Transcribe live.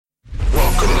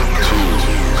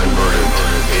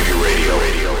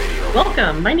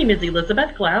Welcome. My name is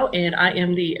Elizabeth Glau, and I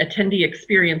am the Attendee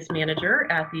Experience Manager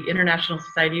at the International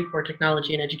Society for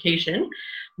Technology and Education.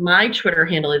 My Twitter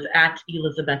handle is at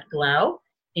Elizabeth Glau,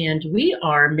 and we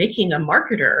are making a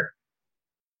marketer.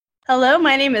 Hello,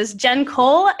 my name is Jen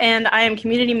Cole, and I am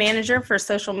Community Manager for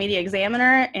Social Media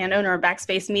Examiner and owner of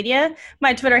Backspace Media.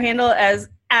 My Twitter handle is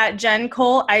at Jen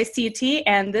Cole ICT,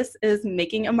 and this is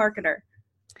Making a Marketer.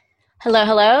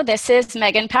 Hello. This is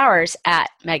Megan Powers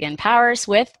at Megan Powers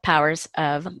with Powers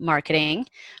of Marketing.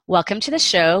 Welcome to the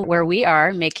show where we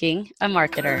are making a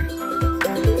marketer.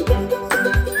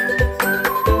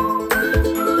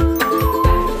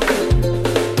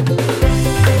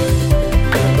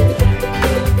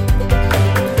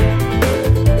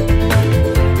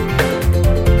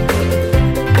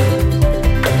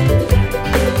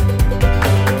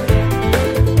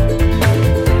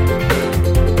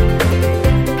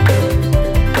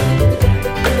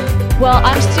 Well,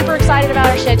 I'm super excited about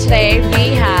our show today.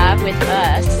 We have with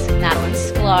us Madeline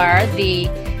Sklar, the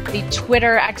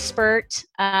Twitter expert.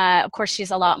 Of course,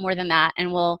 she's a lot more than that,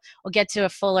 and we'll get to a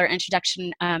fuller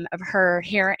introduction of her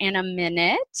here in a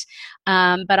minute.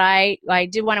 But I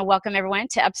do want to welcome everyone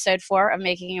to episode 4 of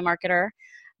Making a Marketer.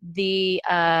 The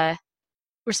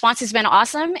response has been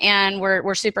awesome, and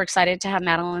we're super excited to have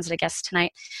Madeline as a guest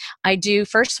tonight. I do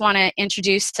first want to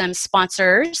introduce some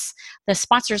sponsors. The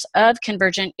sponsors of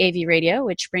Convergent AV Radio,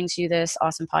 which brings you this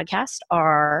awesome podcast,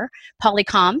 are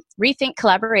Polycom. Rethink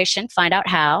collaboration. Find out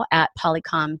how at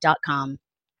polycom.com.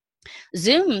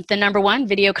 Zoom, the #1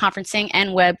 video conferencing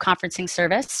and web conferencing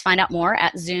service. Find out more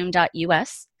at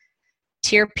zoom.us.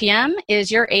 TierPM is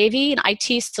your AV and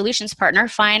IT solutions partner.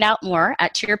 Find out more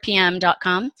at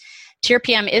tierpm.com.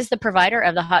 TierPM is the provider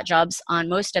of the hot jobs on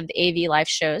most of the AV live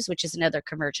shows, which is another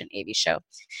Convergent AV show.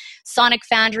 Sonic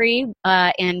Foundry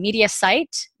and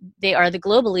MediaSite, they are the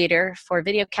global leader for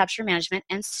video capture management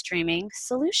and streaming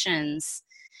solutions.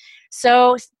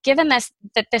 So given that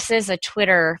this is a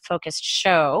Twitter-focused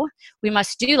show, we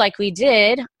must do like we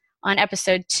did on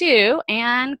episode 2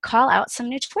 and call out some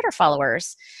new Twitter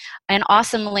followers. And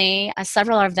awesomely,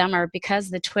 several of them are because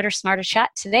the Twitter Smarter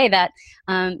Chat today that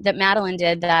Madeline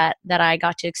did that I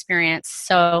got to experience.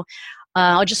 So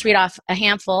I'll just read off a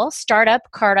handful. Startup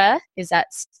Carta is at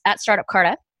Startup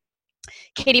Carta.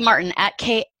 Katie Martin at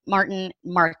K Martin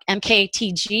Mark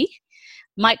MKTG.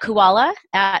 Mike Koala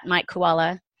at Mike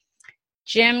Koala.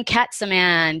 Jim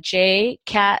Katzaman, J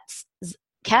Katz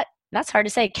Cat. That's hard to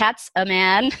say. Cat's a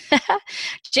man.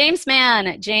 James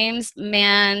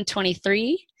Man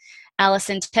 23.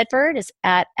 Allison Tedford is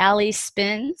at Alley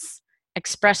Spins.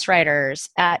 Express Writers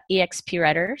at EXP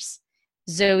Writers.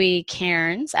 Zoe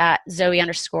Cairns at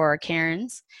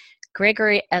Zoe_Cairns.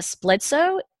 Gregory S.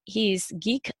 Bledsoe, he's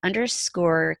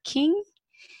Geek_King.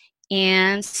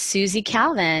 And Susie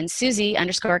Calvin,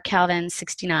 Susie_Calvin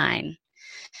 69.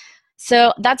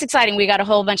 So that's exciting. We got a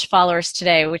whole bunch of followers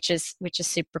today, which is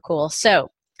super cool.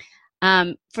 So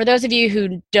for those of you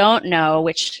who don't know,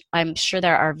 which I'm sure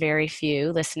there are very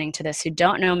few listening to this who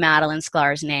don't know Madeline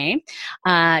Sklar's name,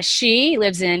 she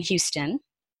lives in Houston.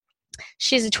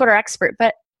 She's a Twitter expert,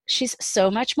 but she's so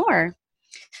much more.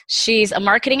 She's a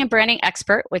marketing and branding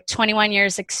expert with 21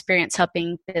 years experience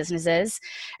helping businesses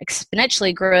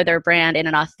exponentially grow their brand in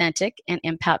an authentic and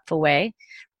impactful way.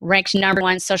 Ranked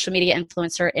 #1 social media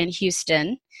influencer in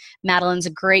Houston. Madeline's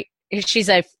she's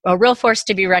a real force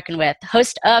to be reckoned with.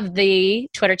 Host of the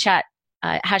Twitter chat,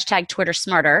 hashtag Twitter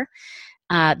Smarter,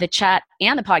 the chat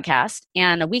and the podcast,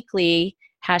 and a weekly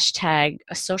hashtag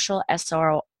social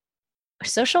ROI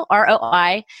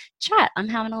chat. I'm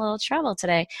having a little trouble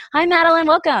today. Hi, Madeline.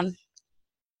 Welcome.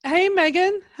 Hey,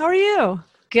 Megan. How are you?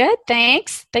 Good,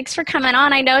 thanks. Thanks for coming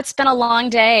on. I know it's been a long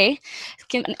day.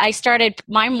 I started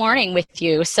my morning with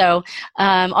you, so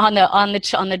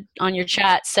on your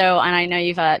chat. So, and I know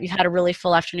you've had a really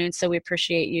full afternoon. So we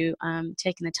appreciate you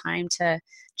taking the time to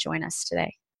join us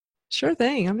today. Sure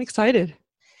thing. I'm excited.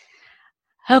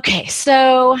 Okay,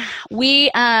 so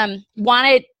we don't want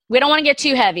to get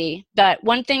too heavy, but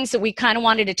one things that we kind of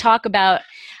wanted to talk about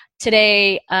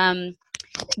today.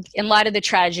 In light of the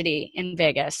tragedy in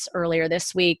Vegas earlier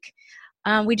this week,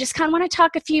 we just kind of want to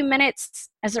talk a few minutes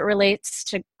as it relates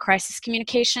to crisis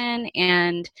communication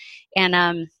and kind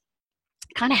of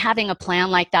having a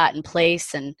plan like that in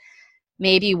place, and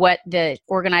maybe what the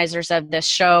organizers of this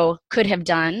show could have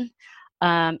done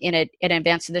in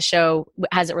advance of the show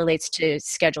as it relates to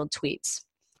scheduled tweets,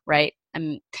 right?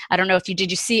 I don't know if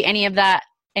did you see any of that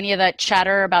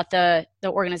chatter about the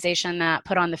organization that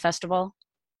put on the festival?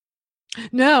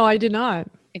 No, I did not.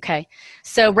 Okay.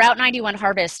 So Route 91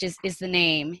 Harvest is the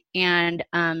name. And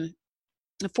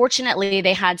unfortunately,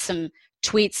 they had some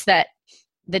tweets that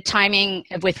the timing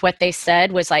with what they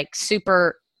said was like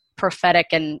super prophetic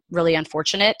and really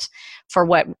unfortunate for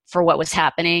what was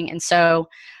happening. And so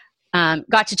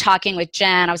got to talking with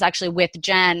Jen. I was actually with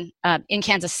Jen in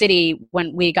Kansas City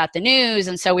when we got the news.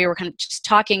 And so we were kind of just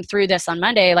talking through this on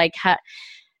Monday, like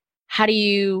how do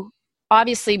you,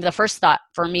 obviously the first thought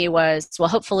for me was, well,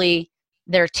 hopefully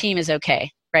their team is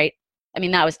okay, right? I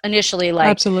mean, that was initially like.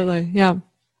 Absolutely, yeah.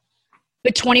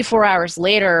 But 24 hours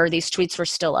later, these tweets were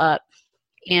still up.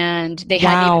 And they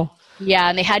Wow.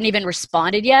 hadn't even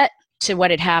responded yet to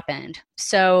what had happened.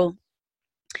 So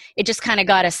it just kind of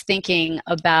got us thinking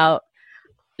about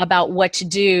what to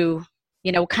do,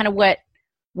 kind of what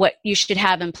you should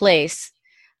have in place.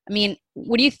 I mean,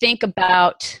 what do you think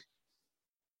about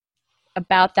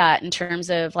that in terms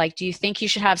of like, do you think you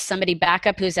should have somebody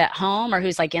backup who's at home or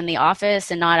who's like in the office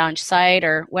and not on site,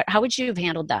 or what? How would you have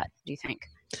handled that, do you think?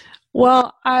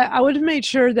 Well, I would have made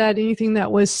sure that anything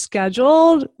that was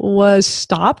scheduled was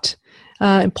stopped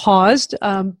and paused.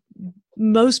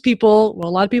 Most people, well,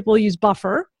 a lot of people use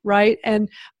Buffer, right? And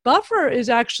Buffer is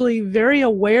actually very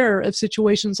aware of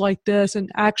situations like this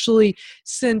and actually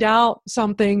send out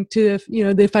something to,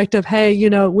 the effect of, hey,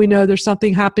 we know there's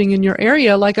something happening in your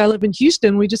area. Like I live in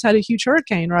Houston. We just had a huge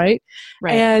hurricane, right?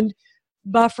 Right. And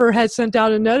Buffer had sent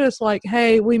out a notice like,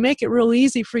 hey, we make it real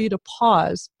easy for you to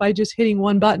pause by just hitting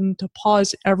one button to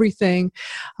pause everything.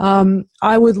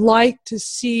 I would like to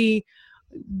see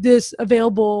this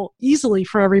available easily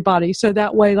for everybody. So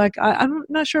that way, like, I'm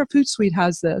not sure if Hootsuite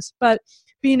has this, but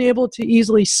being able to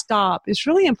easily stop is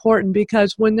really important,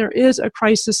 because when there is a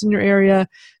crisis in your area,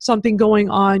 something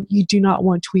going on, you do not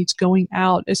want tweets going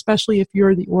out, especially if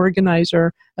you're the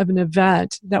organizer of an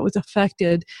event that was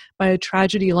affected by a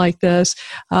tragedy like this.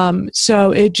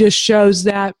 So it just shows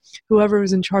that whoever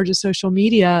was in charge of social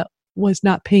media was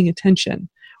not paying attention.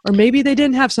 Or maybe they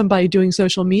didn't have somebody doing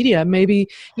social media. Maybe,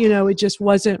 it just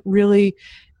wasn't really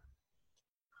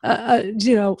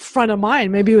front of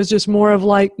mind. Maybe it was just more of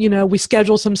like, we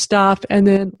schedule some stuff and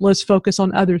then let's focus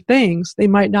on other things. They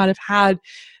might not have had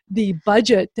the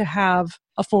budget to have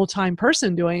a full-time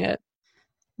person doing it.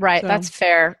 Right. So. That's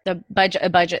fair. A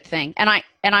budget thing. And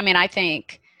I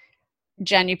think,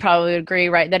 Jen, you probably would agree,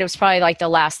 right? That it was probably like the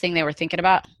last thing they were thinking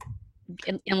about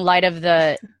in light of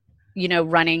the,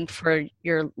 running for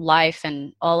your life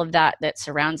and all of that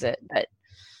surrounds it. But,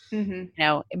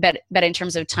 but in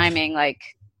terms of timing, like,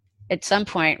 at some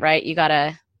point, right,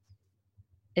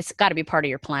 it's got to be part of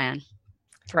your plan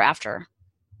for after.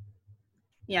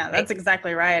 Yeah, that's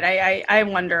exactly right. I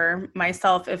wonder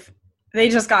myself if they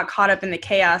just got caught up in the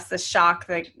chaos, the shock,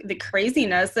 the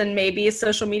craziness, and maybe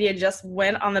social media just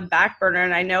went on the back burner.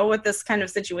 And I know with this kind of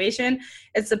situation,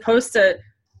 it's supposed to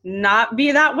not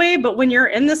be that way, but when you're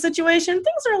in the situation,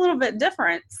 things are a little bit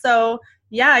different. So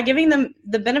yeah, giving them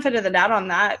the benefit of the doubt on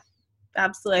that,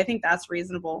 absolutely, I think that's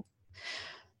reasonable.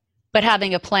 But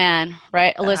having a plan,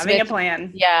 right, Elizabeth? Having a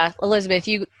plan. Yeah, Elizabeth,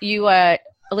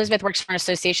 Elizabeth works for an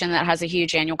association that has a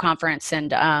huge annual conference, and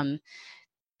the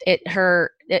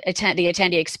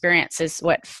attendee experience is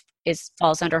what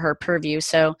falls under her purview.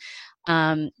 So,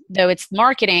 though it's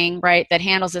marketing, right, that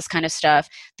handles this kind of stuff,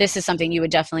 this is something you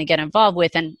would definitely get involved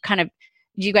with. And kind of,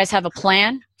 do you guys have a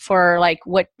plan for like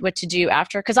what to do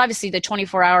after? Because obviously the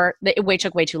 24-hour, it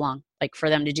took way too long, like for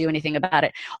them to do anything about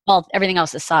it. Everything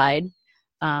else aside.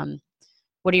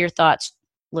 What are your thoughts,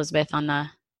 Elizabeth, on the?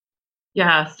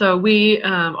 Yeah, so we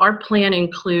our plan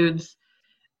includes,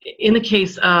 in the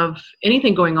case of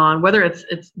anything going on, whether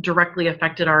it's directly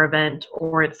affected our event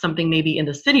or it's something maybe in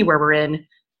the city where we're in,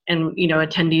 and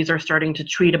attendees are starting to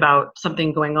tweet about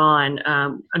something going on.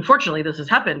 Unfortunately, this has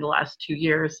happened the last 2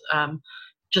 years.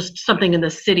 Just something in the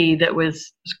city that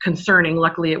was concerning.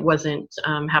 Luckily, it wasn't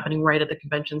happening right at the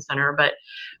convention center. But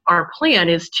our plan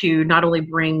is to not only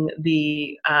bring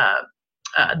the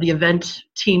event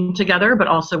team together, but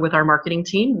also with our marketing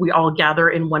team. We all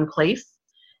gather in one place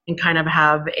and kind of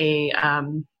have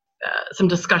some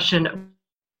discussion.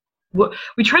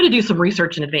 We try to do some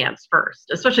research in advance first,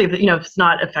 especially if it's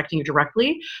not affecting you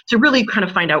directly, to really kind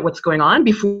of find out what's going on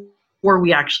before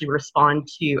we actually respond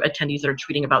to attendees that are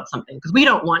tweeting about something, because we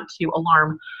don't want to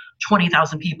alarm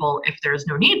 20,000 people if there's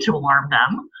no need to alarm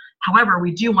them. However,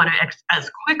 we do want to,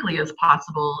 as quickly as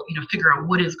possible, figure out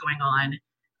what is going on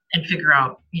and figure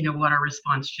out, what our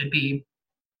response should be.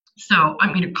 So,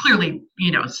 clearly,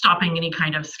 stopping any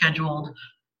kind of scheduled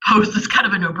post is kind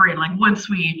of a no-brainer. Like once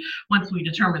we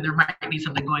determine there might be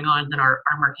something going on, then our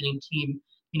marketing team,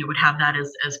 would have that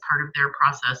as part of their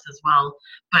process as well.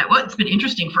 But what's been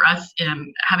interesting for us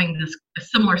having a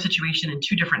similar situation in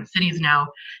two different cities now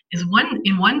is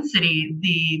in one city,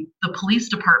 the police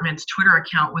department's Twitter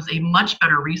account was a much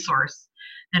better resource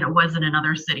than it was in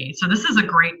another city. So this is a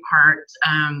great part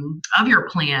of your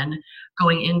plan,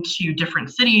 going into different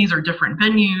cities or different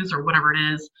venues or whatever it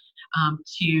is,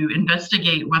 to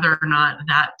investigate whether or not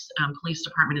that police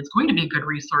department is going to be a good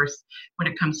resource when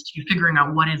it comes to figuring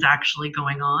out what is actually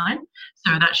going on.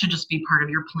 So that should just be part of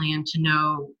your plan, to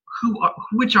know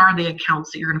which are the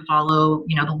accounts that you're going to follow,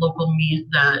 the local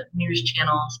the news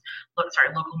channels,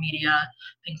 local media,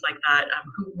 things like that.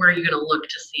 Where are you going to look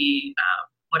to see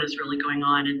what is really going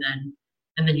on,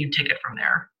 and then you take it from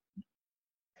there.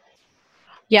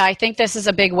 Yeah, I think this is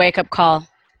a big wake-up call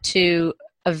to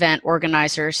event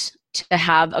organizers to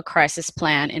have a crisis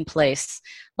plan in place,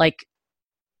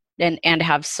 and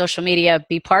have social media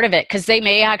be part of it, because they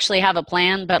may actually have a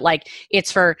plan, but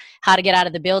it's for how to get out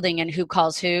of the building and who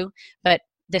calls who, but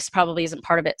this probably isn't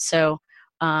part of it. So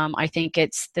I think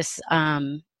it's this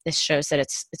shows that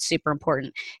it's super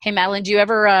important. Hey, Madeline, do you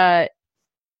ever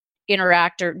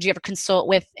interact, or do you ever consult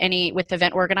with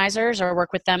event organizers or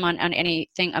work with them on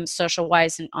anything social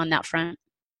wise on that front?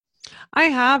 I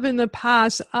have in the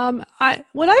past.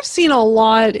 What I've seen a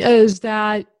lot is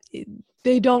that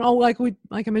they don't, like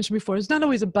I mentioned before, it's not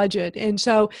always a budget. And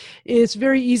so it's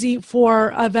very easy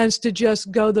for events to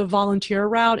just go the volunteer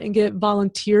route and get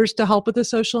volunteers to help with the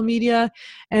social media.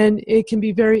 And it can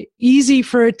be very easy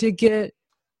for it to get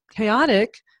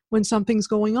chaotic when something's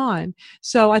going on.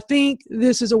 So I think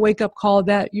this is a wake-up call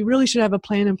that you really should have a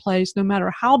plan in place, no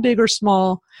matter how big or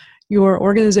small your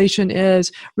organization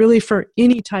is, really for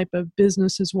any type of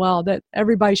business as well, that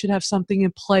everybody should have something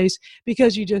in place,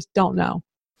 because you just don't know.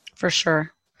 For sure.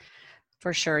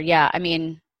 Yeah. I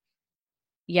mean,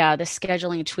 the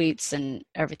scheduling tweets and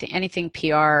everything, anything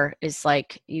PR is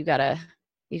you gotta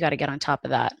get on top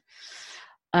of that.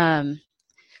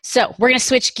 So we're going to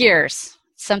switch gears,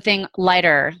 something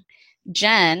lighter.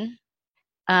 Jen,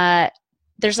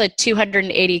 there's a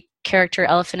 280 character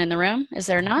elephant in the room. Is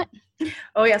there not?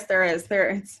 Oh yes, there is.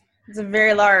 It's a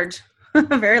very large,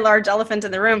 very large elephant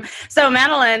in the room. So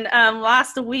Madeline,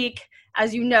 last week,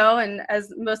 as you know, and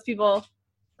as most people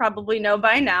probably know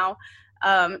by now,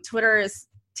 Twitter is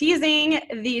teasing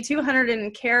the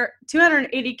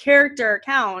 280 character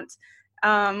count.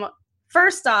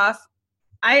 First off,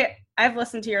 I've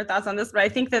listened to your thoughts on this, but I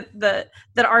think that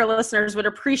our listeners would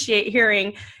appreciate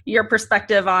hearing your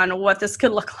perspective on what this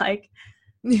could look like.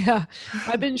 Yeah,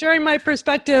 I've been sharing my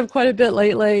perspective quite a bit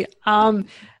lately. I'm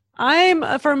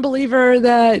a firm believer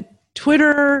that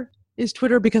Twitter is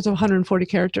Twitter because of 140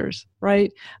 characters,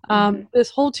 right? This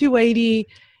whole 280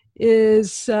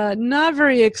 is not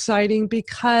very exciting,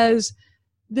 because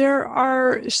there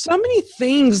are so many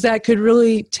things that could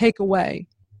really take away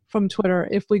from Twitter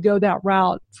if we go that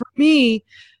route. For me,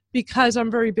 because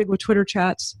I'm very big with Twitter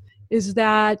chats, is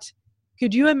that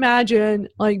could you imagine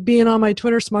being on my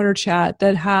Twitter Smarter chat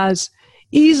that has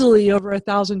easily over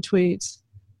 1,000 tweets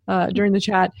during the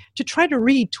chat, to try to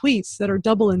read tweets that are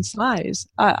double in size?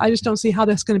 I just don't see how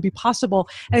that's going to be possible.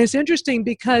 And it's interesting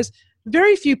because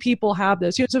very few people have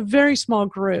this. It's a very small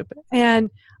group.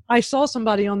 And I saw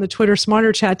somebody on the Twitter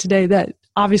Smarter chat today that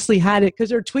obviously had it because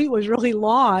their tweet was really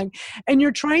long, and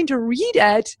you're trying to read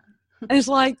it, and it's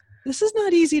this is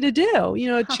not easy to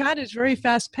do. Chat is very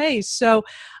fast paced. So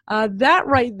that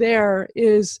right there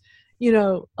is,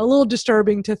 a little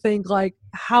disturbing to think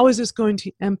how is this going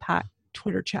to impact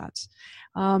Twitter chats?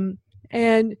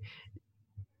 And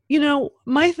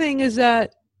my thing is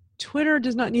that Twitter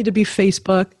does not need to be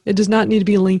Facebook. It does not need to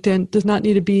be LinkedIn. It does not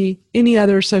need to be any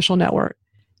other social network.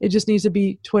 It just needs to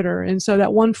be Twitter. And so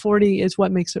that 140 is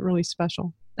what makes it really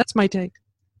special. That's my take.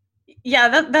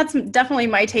 Yeah, that's definitely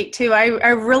my take too. I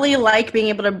really like being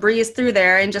able to breeze through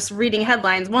there and just reading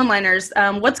headlines, one-liners,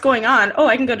 what's going on. Oh,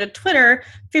 I can go to Twitter,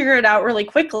 figure it out really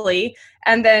quickly,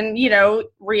 and then,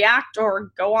 react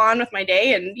or go on with my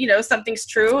day. And, something's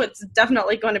true, it's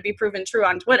definitely going to be proven true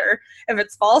on Twitter. If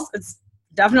it's false, it's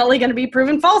definitely going to be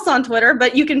proven false on Twitter,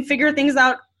 but you can figure things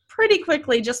out pretty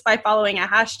quickly just by following a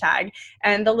hashtag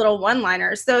and the little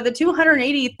one-liners. So the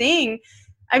 280 thing,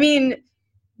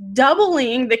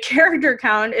 doubling the character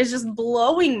count is just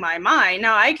blowing my mind.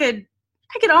 Now I could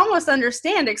almost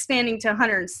understand expanding to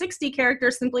 160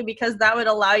 characters simply because that would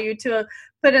allow you to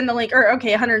put in the link, or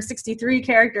 163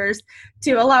 characters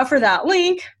to allow for that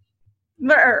link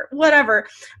or whatever.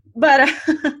 But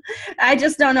I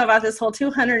just don't know about this whole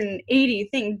 280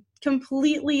 thing,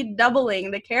 completely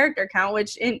doubling the character count,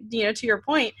 which, to your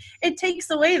point, it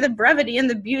takes away the brevity and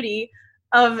the beauty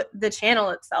of the channel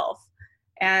itself.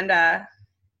 And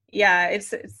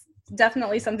it's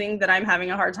definitely something that I'm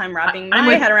having a hard time wrapping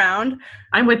my head around.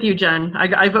 I'm with you, Jen.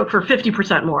 I vote for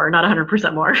 50% more, not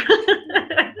 100% more.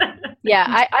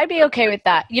 Yeah, I'd be okay with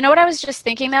that. You know what I was just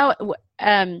thinking, though?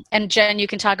 and Jen, you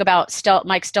can talk about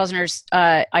Mike Stelzner's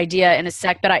idea in a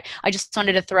sec, but I just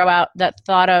wanted to throw out that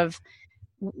thought of,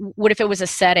 what if it was a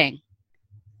setting?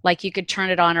 Like you could turn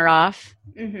it on or off.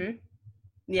 Mm-hmm.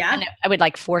 Yeah. And I would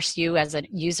like force you as a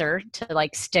user to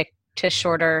like stick to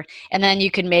shorter, and then you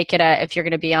can make it if you're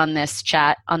going to be on this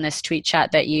tweet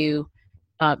chat, that you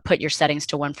put your settings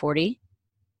to 140.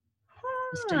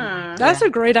 That's a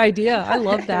great idea. I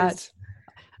love that.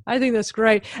 I think that's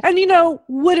great. And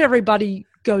would everybody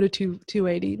go to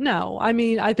 280? No. I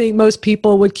mean, I think most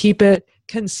people would keep it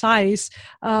concise,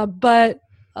 but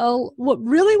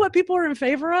what people are in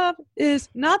favor of is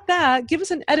not that. Give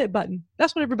us an edit button.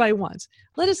 That's what everybody wants.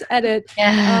 Let us edit.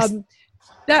 Yes.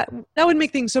 That would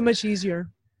make things so much easier.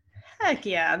 Heck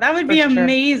yeah, that would be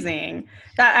amazing.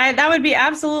 That would be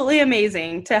absolutely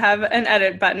amazing to have an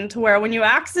edit button to where when you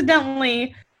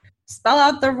accidentally spell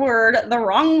out the word the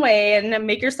wrong way and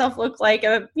make yourself look like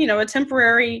a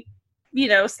temporary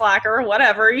slacker or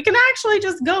whatever, you can actually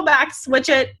just go back, switch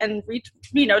it, and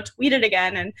tweet it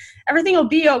again, and everything will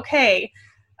be okay.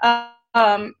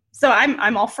 So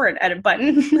I'm all for an edit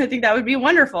button. I think that would be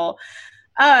wonderful.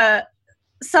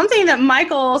 Something that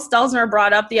Michael Stelzner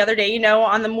brought up the other day,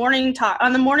 on the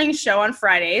morning show on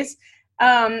Fridays,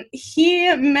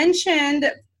 he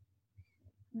mentioned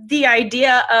the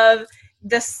idea of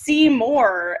the see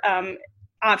more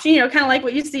option, kind of like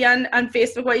what you see on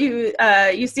Facebook, what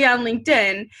you see on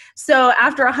LinkedIn. So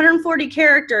after 140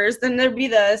 characters, then there'd be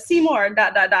the see more ...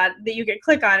 that you could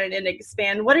click on it and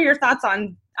expand. What are your thoughts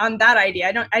on that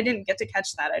idea? I didn't get to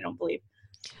catch that, I don't believe.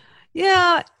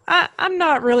 Yeah, I'm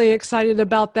not really excited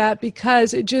about that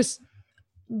because it just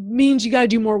means you got to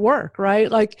do more work,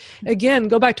 right? Like, again,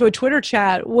 go back to a Twitter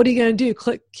chat. What are you going to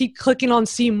do? Keep clicking on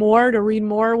see more to read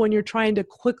more when you're trying to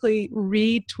quickly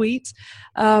read tweets.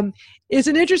 It's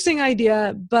an interesting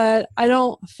idea, but I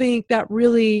don't think that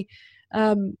really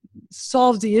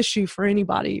solves the issue for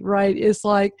anybody, right? It's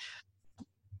like,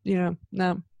 no,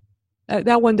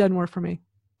 that one doesn't work for me.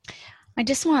 I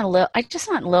just want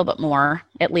a little bit more,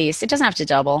 at least. It doesn't have to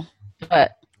double, and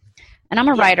I'm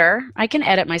a writer. I can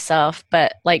edit myself,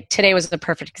 but like today was the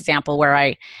perfect example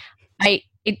where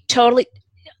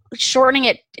shortening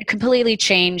it completely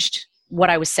changed what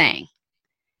I was saying.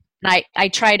 And I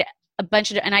tried a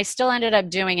bunch of, and I still ended up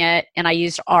doing it, and I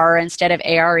used R instead of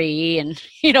ARE, and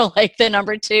like the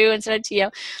number 2 instead of TO,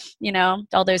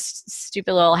 all those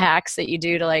stupid little hacks that you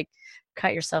do to like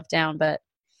cut yourself down, but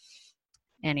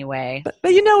anyway. But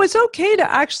it's okay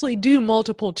to actually do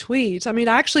multiple tweets. I mean,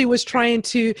 I actually was trying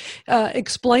to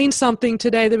explain something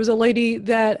today. There was a lady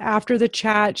that after the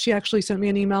chat, she actually sent me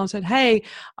an email and said, hey,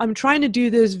 I'm trying to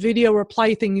do this video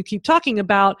reply thing you keep talking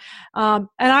about. And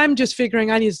I'm just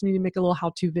figuring I just need to make a little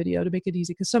how-to video to make it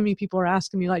easy, because so many people are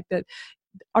asking me like that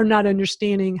are not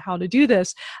understanding how to do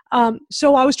this.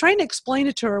 So I was trying to explain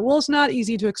it to her. Well, it's not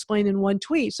easy to explain in one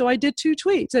tweet. So I did 2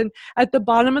 tweets. And at the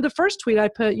bottom of the first tweet, I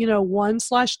put,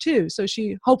 1/2. So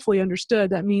she hopefully understood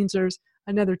that means there's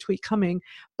another tweet coming.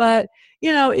 But,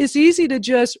 it's easy to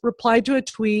just reply to a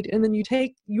tweet, and then you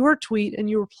take your tweet and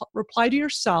you reply to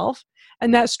yourself,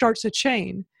 and that starts a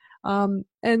chain. And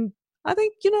I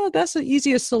think, that's the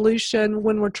easiest solution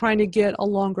when we're trying to get a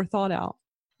longer thought out.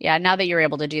 Yeah, now that you're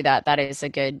able to do that, that is a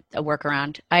good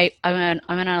workaround. I'm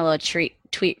on a little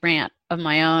tweet rant of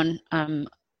my own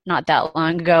not that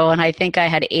long ago, and I think I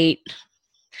had 8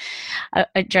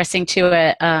 addressing to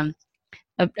a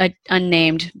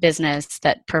unnamed business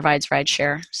that provides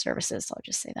rideshare services. I'll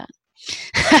just say that.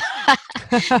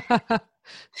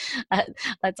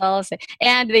 That's all I'll say.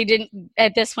 And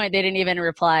at this point, they didn't even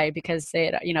reply because they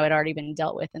had, it had already been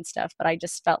dealt with and stuff. But I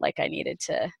just felt like I needed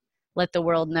to let the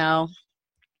world know.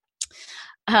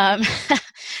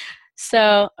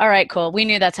 So, all right, cool. We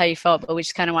knew that's how you felt, but we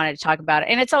just kind of wanted to talk about it.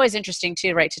 And it's always interesting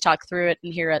too, right, to talk through it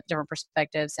and hear different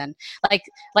perspectives. And like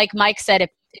Mike said, if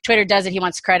Twitter does it, he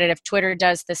wants credit. If Twitter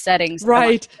does the settings,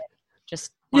 right,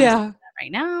 just yeah,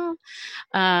 right now.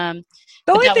 The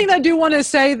only thing I do want to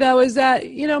say, though, is that,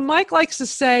 Mike likes to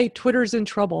say Twitter's in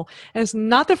trouble. And it's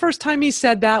not the first time he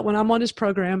said that when I'm on his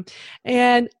program.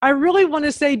 And I really want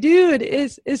to say, dude,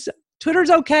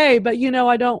 Twitter's okay, but,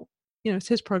 I don't, it's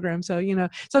his program. So,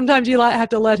 sometimes you have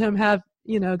to let him have,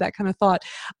 that kind of thought.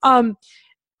 From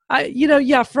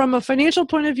a financial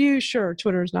point of view, sure,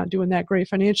 Twitter's not doing that great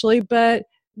financially, but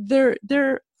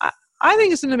I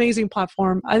think it's an amazing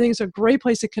platform. I think it's a great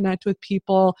place to connect with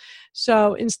people.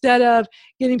 So instead of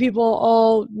getting people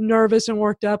all nervous and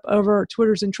worked up over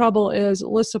Twitter's in trouble,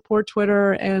 let's support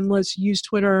Twitter and let's use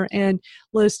Twitter and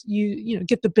let's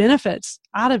get the benefits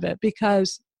out of it,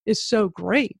 because it's so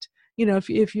great.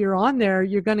 If you're on there,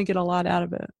 you're going to get a lot out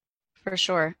of it. For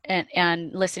sure.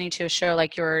 And listening to a show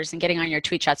like yours and getting on your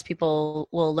tweet chats, people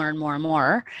will learn more and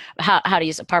more how to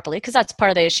use it properly, because that's part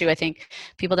of the issue. I think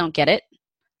people don't get it.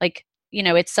 Like,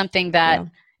 it's something that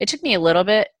it took me a little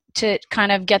bit to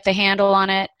kind of get the handle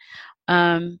on it.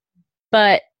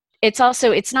 But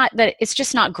it's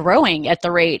just not growing at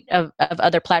the rate of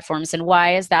other platforms. And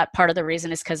why is that? Part of the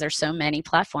reason is because there's so many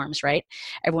platforms, right?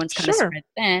 Everyone's kind of spread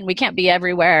thin. We can't be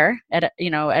everywhere at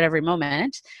every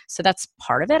moment. So that's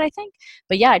part of it, I think.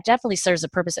 But yeah, it definitely serves a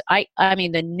purpose. I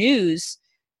mean, the news,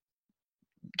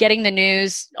 getting the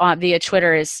news via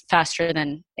Twitter is faster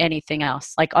than anything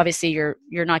else. Like, obviously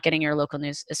you're not getting your local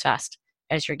news as fast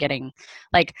as you're getting,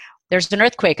 like, there's an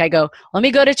earthquake. I go, let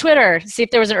me go to Twitter, see if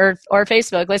there was an earth, or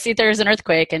Facebook. Let's see if there's an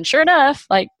earthquake. And sure enough,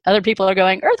 like, other people are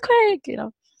going, earthquake,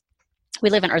 we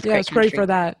live in earthquake. Yeah, it's great for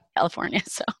that. California.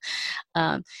 So,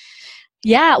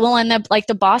 yeah, well, and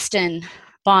the Boston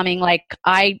bombing, like,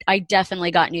 I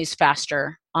definitely got news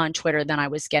faster on Twitter than I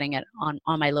was getting it on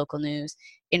my local news,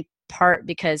 in part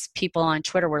because people on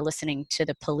Twitter were listening to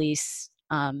the police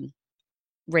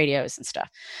radios and stuff.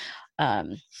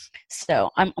 So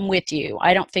I'm with you.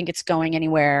 I don't think it's going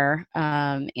anywhere.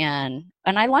 And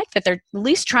I like that they're at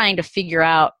least trying to figure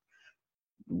out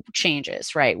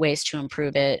changes, right? Ways to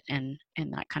improve it and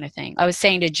that kind of thing. I was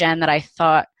saying to Jen that I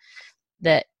thought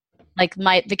that, like,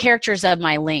 the characters of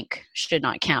my link should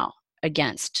not count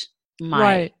against my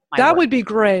right. That would be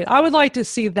great. I would like to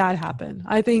see that happen.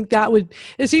 I think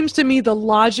it seems to me the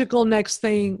logical next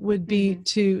thing would be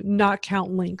to not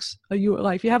count links. Like,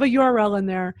 if you have a URL in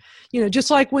there, just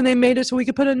like when they made it so we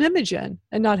could put an image in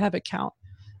and not have it count.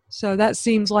 So that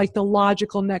seems like the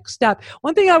logical next step.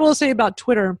 One thing I will say about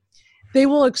Twitter, they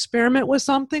will experiment with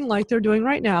something like they're doing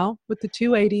right now with the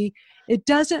 280. It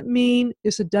doesn't mean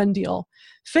it's a done deal.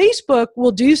 Facebook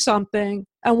will do something,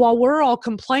 and while we're all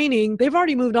complaining, they've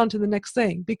already moved on to the next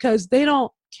thing because they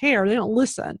don't care. They don't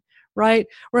listen, right?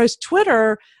 Whereas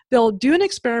Twitter, they'll do an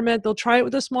experiment, they'll try it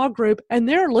with a small group, and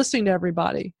they're listening to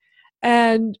everybody.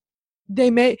 And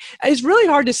it's really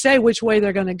hard to say which way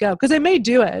they're going to go because they may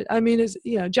do it. I mean,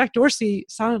 Jack Dorsey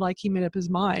sounded like he made up his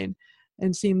mind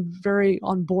and seemed very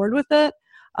on board with it.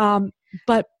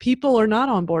 But people are not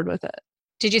on board with it.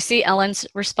 Did you see Ellen's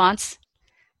response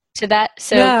to that?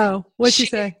 So no. What'd she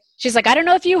say? She's like, I don't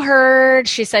know if you heard.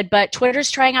 She said, but Twitter's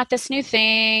trying out this new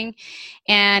thing.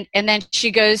 And then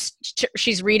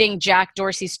she's reading Jack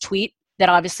Dorsey's tweet that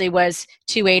obviously was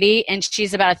 280. And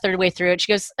she's about a third way through it.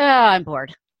 She goes, oh, I'm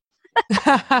bored.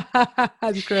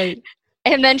 That's great.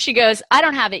 And then she goes, I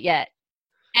don't have it yet.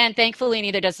 And thankfully,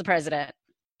 neither does the president.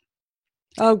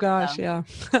 Oh, gosh. Yeah.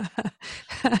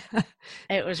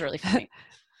 It was really funny.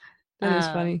 That is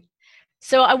funny.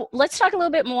 So let's talk a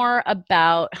little bit more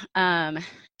about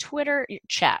Twitter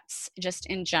chats, just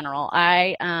in general.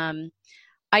 I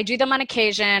do them on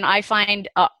occasion. I find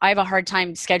I have a hard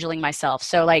time scheduling myself.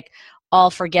 So, like, I'll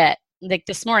forget. Like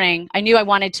this morning, I knew I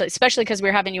wanted to, especially because we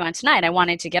were having you on tonight, I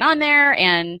wanted to get on there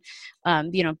and,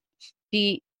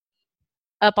 be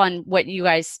up on what you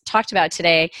guys talked about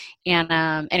today.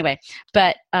 And anyway,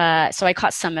 but so I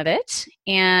caught some of it.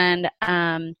 And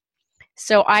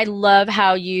so I love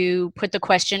how you put the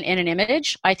question in an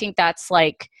image. I think that's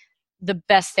like the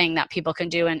best thing that people can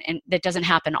do, and that doesn't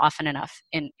happen often enough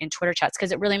in Twitter chats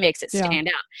because it really makes it stand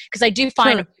out. Because I do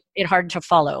find it hard to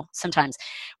follow sometimes.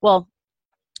 Well,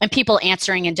 and people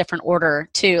answering in different order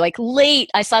too. Like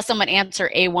late, I saw someone answer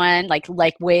A1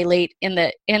 like way late in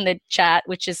the chat,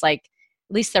 which is like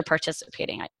at least they're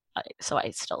participating. So I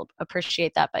still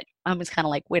appreciate that, but I was kind of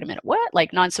like, wait a minute, what?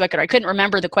 Like non sequitur. I couldn't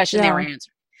remember the question they were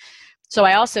answering. So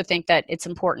I also think that it's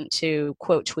important to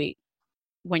quote tweet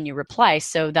when you reply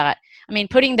so that, I mean,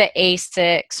 putting the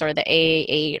A6 or the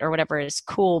A8 or whatever is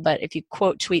cool, but if you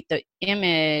quote tweet the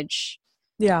image,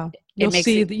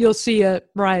 you'll see it,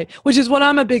 right, which is what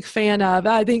I'm a big fan of.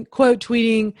 I think quote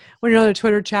tweeting when you're on a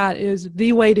Twitter chat is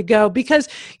the way to go because,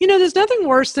 there's nothing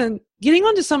worse than getting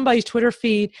onto somebody's Twitter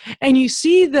feed and you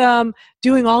see them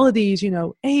doing all of these,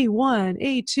 A1,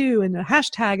 A2, and the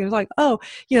hashtag, and it's like,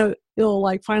 it'll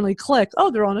like finally click, oh,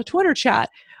 they're on a Twitter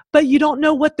chat. But you don't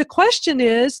know what the question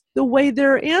is, the way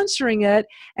they're answering it.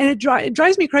 And it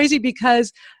drives me crazy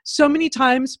because so many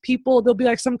times there'll be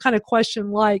like some kind of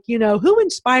question like, who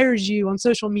inspires you on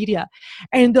social media?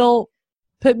 And they'll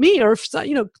put me, or,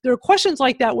 there are questions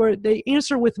like that where they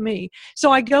answer with me.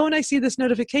 So I go and I see this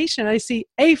notification. I see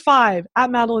A5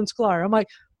 at Madeline Sklar. I'm like,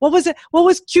 what was it? What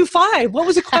was Q5? What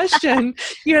was the question?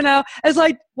 It's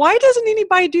like, why doesn't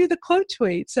anybody do the quote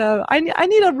tweet? So I need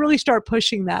to really start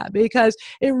pushing that because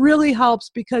it really helps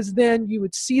because then you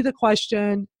would see the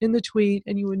question in the tweet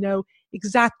and you would know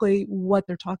exactly what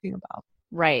they're talking about.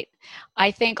 Right.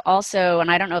 I think also,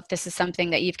 and I don't know if this is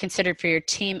something that you've considered for your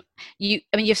team. You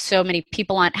have so many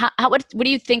people on. What do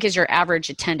you think is your average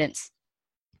attendance?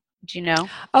 Do you know?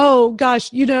 Oh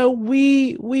gosh,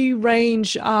 we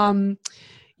range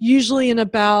usually in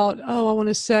about I want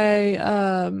to say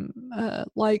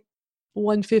like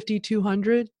 150,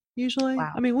 200. Usually.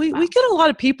 Wow. I mean, we get a lot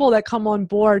of people that come on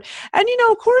board. And,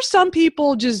 of course, some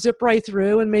people just zip right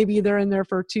through and maybe they're in there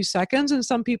for 2 seconds, and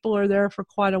some people are there for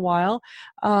quite a while.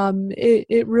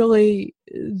 It really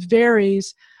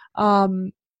varies.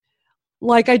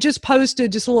 Like I just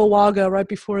posted just a little while ago, right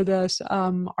before this,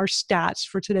 our stats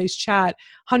for today's chat,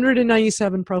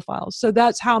 197 profiles. So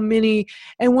that's how many.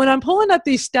 And when I'm pulling up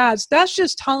these stats, that's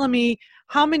just telling me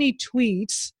how many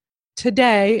tweets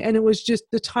today, and it was just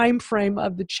the time frame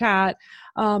of the chat,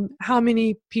 how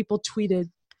many people tweeted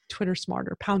Twitter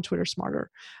Smarter, pound Twitter Smarter.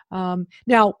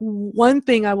 Now, one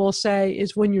thing I will say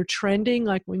is when you're trending,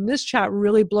 like when this chat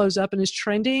really blows up and is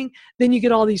trending, then you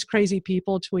get all these crazy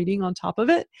people tweeting on top of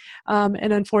it.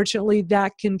 And unfortunately,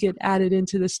 that can get added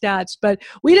into the stats. But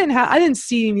I didn't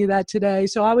see any of that today.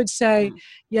 So I would say,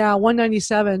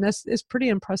 197, that's pretty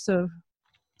impressive.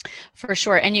 For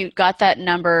sure. And you got that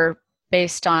number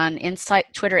based on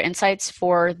Twitter Insights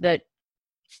for the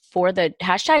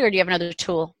hashtag, or do you have another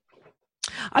tool?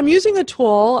 I'm using a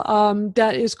tool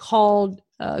that is called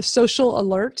Social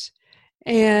Alert,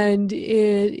 and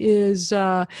it is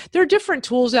there are different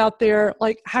tools out there.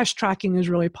 Like hash tracking is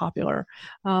really popular,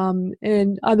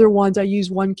 and other ones I use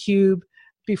OneCube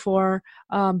before,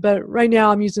 but right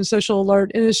now I'm using Social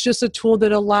Alert, and it's just a tool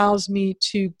that allows me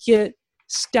to get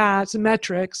stats and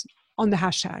metrics on the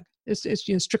hashtag. It's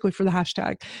strictly for the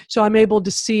hashtag, so I'm able to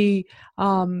see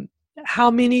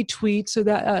how many tweets. So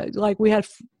that like we had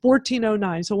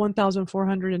 1409, so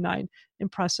 1,409,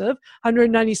 impressive.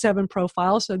 197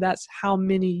 profiles, so that's how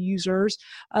many users.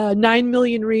 9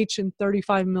 million reach and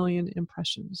 35 million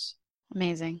impressions.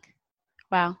 Amazing.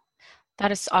 Wow.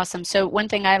 That is awesome. So one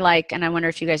thing I like, and I wonder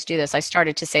if you guys do this, I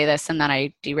started to say this and then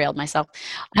I derailed myself.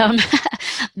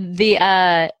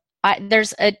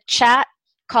 There's a chat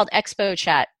called Expo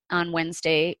Chat on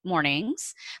Wednesday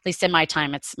mornings, at least in my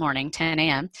time, it's morning, 10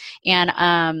 a.m. And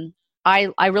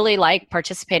I really like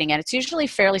participating in it. It's usually a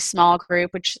fairly small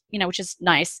group, which is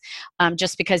nice,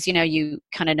 just because, you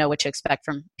kind of know what to expect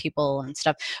from people and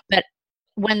stuff. But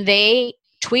when they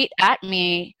tweet at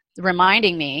me,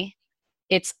 reminding me,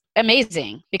 it's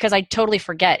amazing because I totally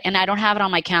forget and I don't have it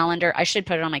on my calendar. I should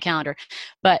put it on my calendar,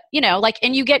 but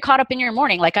and you get caught up in your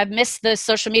morning. Like I've missed the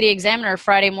Social Media Examiner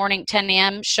Friday morning, 10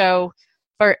 a.m. show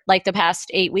for like the past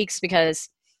 8 weeks because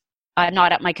I'm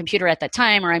not at my computer at that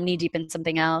time or I'm knee deep in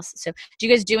something else. So do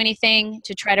you guys do anything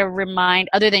to try to remind,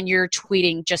 other than you're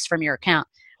tweeting just from your account?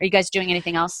 Are you guys doing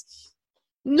anything else?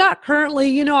 Not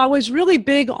currently. I was really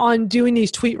big on doing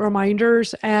these tweet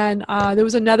reminders, and there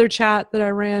was another chat that I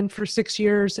ran for 6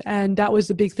 years, and that was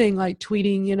the big thing, like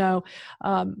tweeting,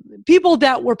 people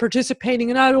that were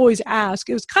participating, and I'd always ask.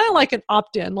 It was kind of like an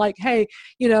opt-in, like, hey,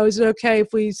 is it okay if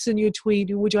we send you a tweet?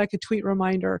 Would you like a tweet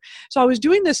reminder? So I was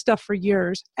doing this stuff for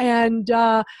years, and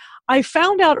I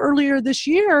found out earlier this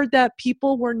year that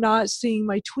people were not seeing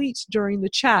my tweets during the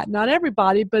chat. Not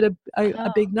everybody, but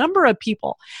a big number of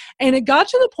people. And it got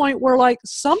to the point where like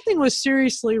something was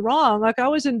seriously wrong. Like I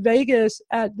was in Vegas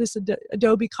at this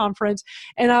Adobe conference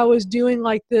and I was doing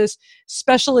like this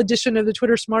special edition of the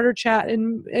Twitter Smarter chat.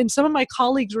 And some of my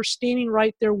colleagues were standing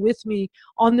right there with me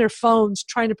on their phones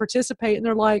trying to participate. And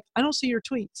they're like, I don't see your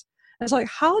tweets. And it's like,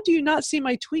 how do you not see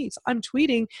my tweets? I'm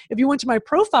tweeting. If you went to my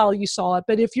profile, you saw it.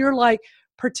 But if you're like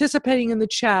participating in the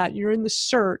chat, you're in the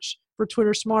search for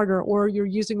Twitter Smarter, or you're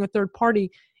using a third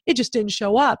party, it just didn't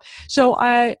show up. So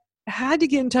I had to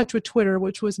get in touch with Twitter,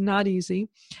 which was not easy,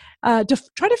 to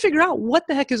try to figure out what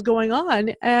the heck is going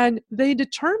on. And they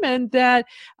determined that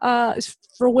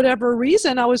for whatever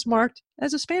reason, I was marked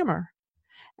as a spammer.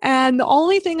 And the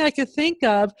only thing I could think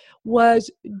of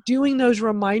was doing those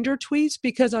reminder tweets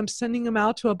because I'm sending them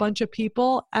out to a bunch of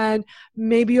people. And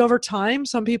maybe over time,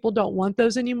 some people don't want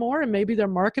those anymore. And maybe they're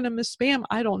marking them as spam.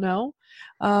 I don't know.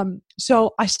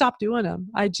 So I stopped doing them.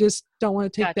 I just don't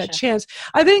want to take that chance.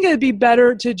 I think it'd be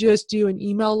better to just do an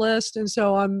email list. And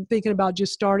so I'm thinking about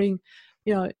just starting,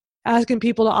 asking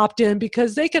people to opt in,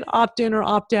 because they could opt in or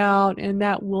opt out, and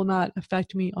that will not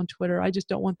affect me on Twitter. I just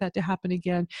don't want that to happen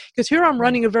again. Because here I'm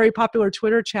running a very popular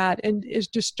Twitter chat, and it's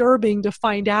disturbing to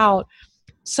find out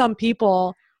some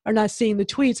people are not seeing the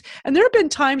tweets. And there have been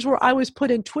times where I was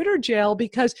put in Twitter jail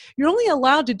because you're only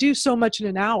allowed to do so much in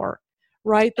an hour,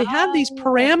 right? They have these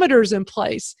parameters in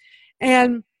place.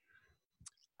 And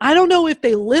I don't know if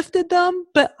they lifted them,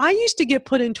 but I used to get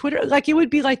put in Twitter. Like it would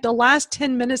be like the last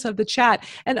 10 minutes of the chat.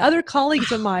 And other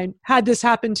colleagues of mine had this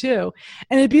happen too.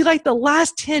 And it'd be like the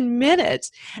last 10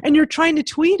 minutes and you're trying to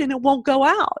tweet and it won't go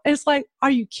out. And it's like,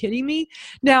 are you kidding me?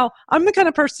 Now, I'm the kind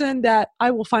of person that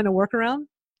I will find a workaround.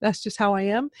 That's just how I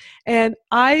am. And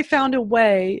I found a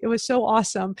way, it was so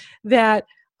awesome, that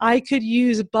I could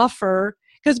use Buffer.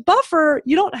 Because Buffer,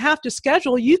 you don't have to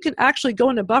schedule. You can actually go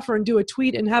into Buffer and do a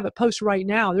tweet and have it post right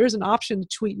now. There's an option to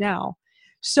tweet now.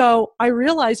 So I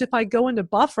realized if I go into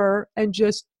Buffer and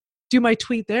just do my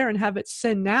tweet there and have it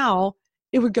send now,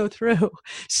 it would go through.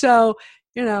 So,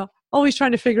 always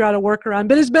trying to figure out a workaround.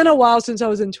 But it's been a while since I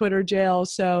was in Twitter jail.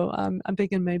 So I'm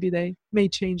thinking maybe they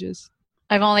made changes.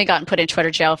 I've only gotten put in Twitter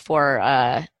jail for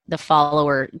the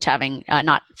follower to having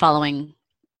not following,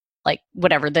 like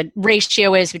whatever the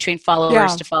ratio is between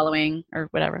followers to following or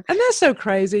whatever. And that's so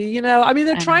crazy.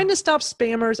 They're trying to stop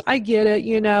spammers. I get it.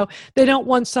 They don't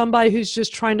want somebody who's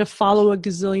just trying to follow a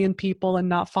gazillion people and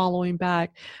not following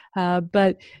back.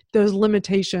 But those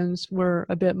limitations were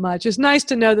a bit much. It's nice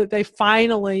to know that they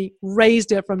finally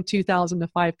raised it from 2,000 to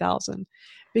 5,000,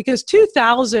 because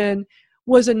 2,000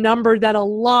 was a number that a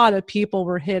lot of people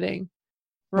were hitting,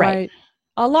 right?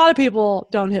 A lot of people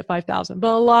don't hit 5,000,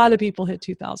 but a lot of people hit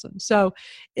 2,000. So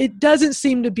it doesn't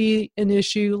seem to be an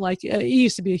issue. Like it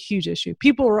used to be a huge issue.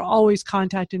 People were always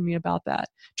contacting me about that,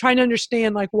 trying to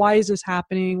understand, like, why is this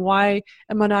happening? Why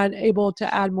am I not able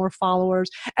to add more followers?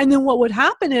 And then what would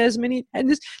happen is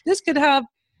this could have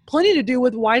plenty to do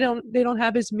with why they don't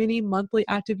have as many monthly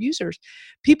active users.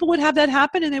 People would have that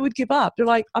happen and they would give up. They're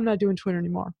like, I'm not doing Twitter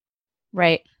anymore.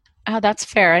 Right. Oh, that's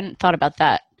fair. I hadn't thought about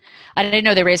that. I didn't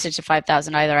know they raised it to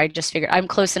 5,000 either. I just figured I'm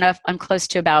close enough. I'm close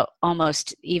to about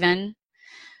almost even.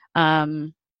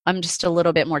 I'm just a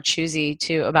little bit more choosy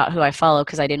about who I follow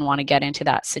because I didn't want to get into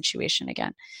that situation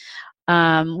again.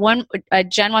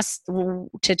 Jen wants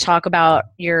to talk about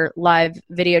your live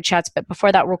video chats, but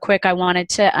before that, real quick, I wanted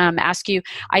to ask you.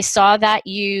 I saw that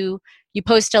you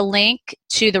post a link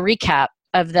to the recap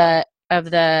of the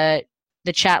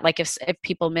chat, like if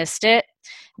people missed it.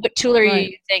 What tool are you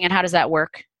using and how does that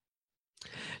work?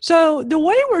 So the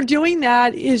way we're doing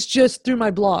that is just through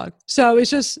my blog. So it's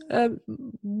just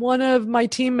one of my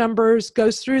team members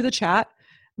goes through the chat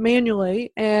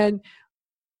manually and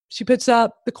she puts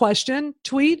up the question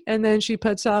tweet, and then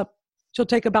she'll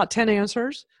take about 10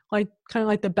 answers, kind of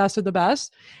like the best of the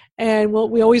best. And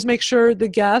we always make sure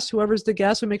whoever's the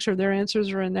guest, we make sure their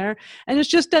answers are in there. And it's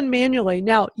just done manually.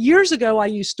 Now, years ago, I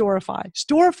used Storify.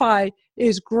 Storify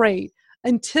is great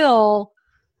until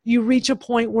you reach a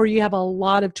point where you have a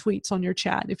lot of tweets on your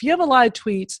chat. If you have a lot of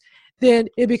tweets, then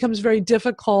it becomes very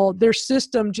difficult. Their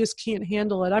system just can't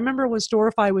handle it. I remember when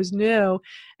Storify was new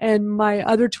and my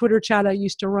other Twitter chat I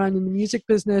used to run in the music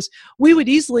business, we would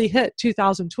easily hit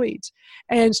 2,000 tweets.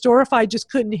 And Storify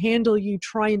just couldn't handle you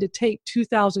trying to take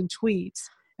 2,000 tweets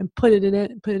and put it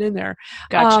in there.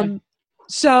 Gotcha.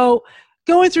 So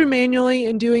going through manually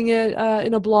and doing it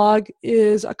in a blog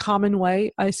is a common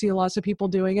way. I see lots of people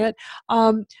doing it.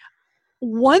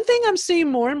 One thing I'm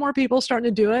seeing more and more people starting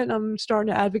to do it, and I'm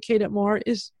starting to advocate it more,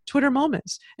 is Twitter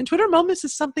Moments. And Twitter Moments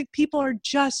is something people are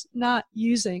just not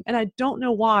using, and I don't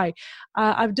know why.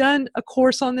 I've done a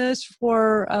course on this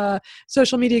for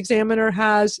Social Media Examiner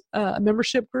has a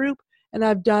membership group, and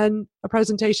I've done a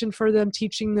presentation for them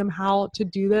teaching them how to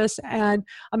do this, and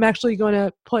I'm actually going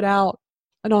to put out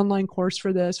an online course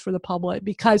for this for the public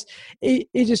because it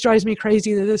just drives me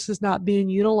crazy that this is not being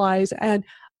utilized. And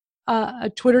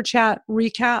a Twitter chat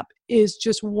recap is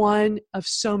just one of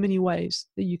so many ways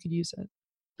that you could use it.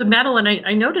 So Madeline,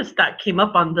 I noticed that came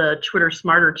up on the Twitter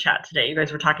Smarter chat today. You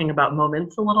guys were talking about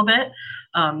moments a little bit.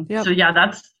 Yep. So yeah,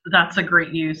 that's a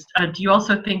great use. Do you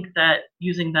also think that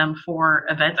using them for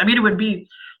events, I mean, it would be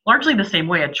largely the same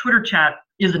way. A Twitter chat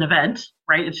is an event,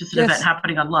 right? It's just an event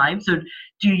happening online. So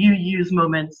do you use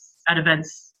moments at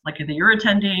events like that you're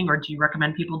attending, or do you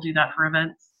recommend people do that for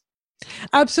events?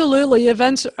 Absolutely.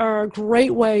 Events are a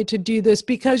great way to do this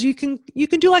because you can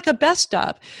do like a best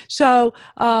of. So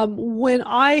when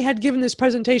I had given this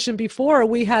presentation before,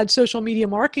 we had Social Media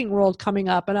Marketing World coming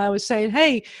up, and I was saying,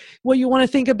 hey, what you want to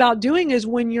think about doing is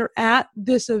when you're at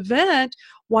this event,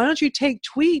 why don't you take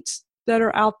tweets that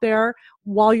are out there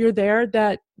while you're there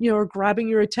that are grabbing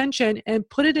your attention and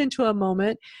put it into a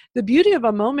moment. The beauty of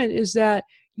a moment is that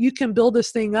you can build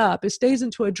this thing up. It stays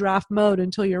into a draft mode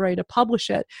until you're ready to publish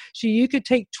it. So you could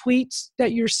take tweets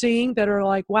that you're seeing that are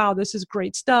like, wow, this is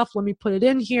great stuff. Let me put it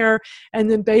in here. And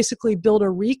then basically build a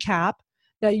recap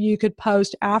that you could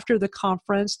post after the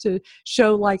conference to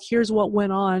show like, here's what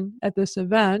went on at this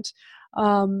event.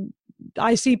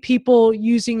 I see people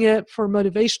using it for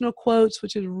motivational quotes,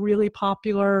 which is really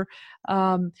popular.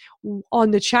 On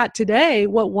the chat today,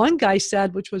 what one guy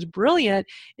said, which was brilliant,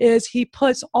 is he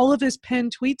puts all of his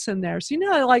pinned tweets in there. So,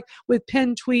 like with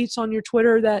pinned tweets on your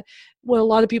Twitter, that what a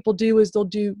lot of people do is they'll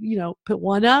do, put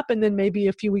one up and then maybe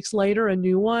a few weeks later, a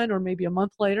new one, or maybe a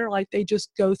month later, like they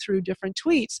just go through different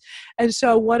tweets. And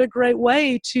so what a great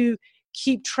way to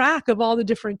keep track of all the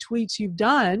different tweets you've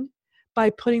done by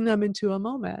putting them into a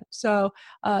moment. So,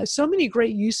 so many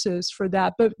great uses for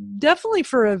that, but definitely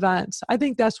for events. I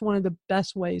think that's one of the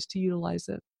best ways to utilize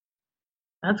it.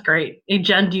 That's great. Hey,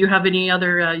 Jen, do you have any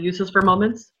other uses for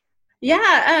moments? Yeah,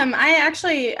 I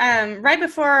actually, right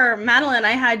before Madeline,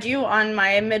 I had you on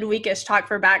my midweekish talk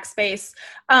for Backspace.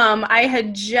 I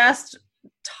had just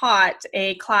taught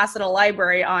a class at a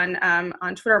library on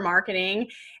Twitter marketing.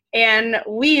 And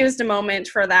we used a moment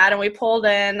for that, and we pulled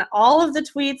in all of the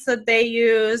tweets that they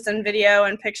used and video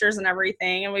and pictures and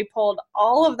everything, and we pulled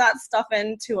all of that stuff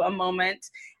into a moment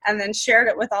and then shared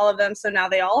it with all of them. So now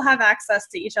they all have access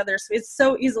to each other. So it's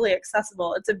so easily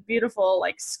accessible. It's a beautiful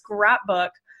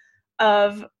scrapbook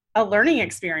of a learning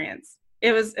experience.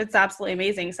 It's absolutely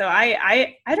amazing. So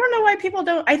I don't know why people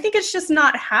don't. I think it's just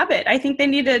not habit. I think they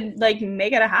need to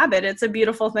make it a habit. It's a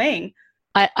beautiful thing.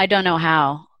 I don't know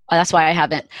how. That's why I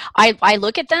haven't. I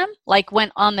look at them when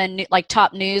on the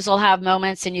top news will have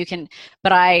moments and you can,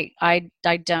 but I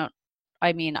don't.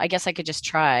 I mean, I guess I could just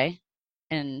try,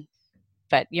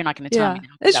 but you're not going to tell me.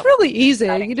 It's really easy.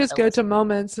 You just go to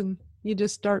moments and you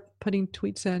just start putting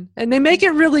tweets in, and they make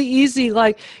it really easy.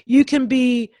 Like you can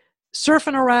be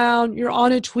surfing around, you're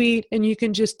on a tweet, and you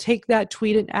can just take that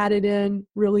tweet and add it in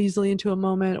real easily into a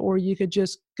moment, or you could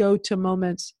just go to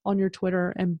moments on your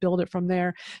Twitter and build it from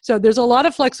there. So there's a lot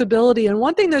of flexibility. And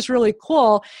one thing that's really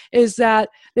cool is that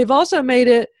they've also made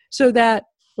it so that,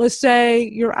 let's say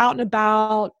you're out and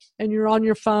about and you're on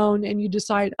your phone and you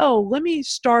decide, oh, let me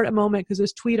start a moment because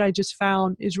this tweet I just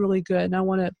found is really good and I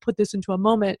want to put this into a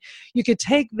moment. You could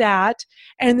take that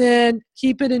and then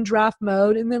keep it in draft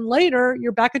mode. And then later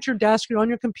you're back at your desk, you're on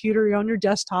your computer, you're on your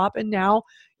desktop, and now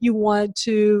you want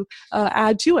to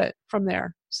add to it from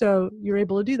there. So you're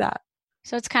able to do that.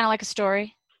 So it's kind of like a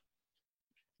story.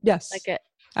 Yes.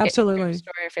 Absolutely.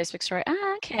 Story or Facebook story.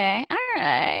 Okay. All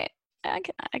right. I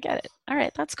get it. All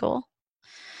right. That's cool.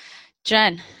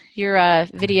 Jen, your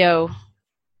video.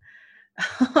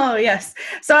 Oh, yes.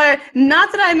 So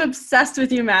not that I'm obsessed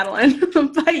with you, Madeline,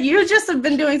 but you just have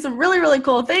been doing some really, really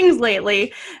cool things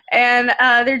lately. And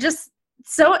they're just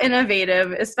so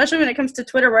innovative, especially when it comes to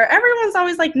Twitter, where everyone's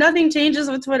always like, nothing changes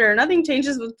with Twitter. Nothing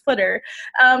changes with Twitter.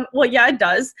 Well, yeah, it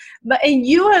does. And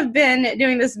you have been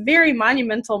doing this very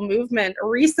monumental movement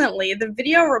recently, the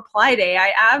video reply day.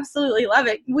 I absolutely love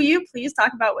it. Will you please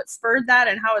talk about what spurred that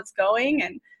and how it's going?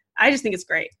 And I just think it's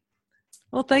great.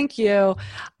 Well, thank you.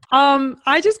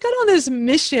 I just got on this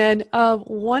mission of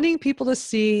wanting people to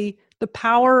see the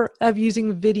power of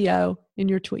using video in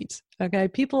your tweets. Okay.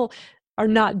 People are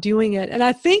not doing it. And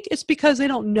I think it's because they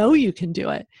don't know you can do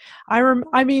it.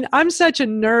 I mean, I'm such a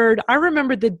nerd. I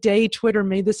remember the day Twitter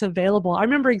made this available. I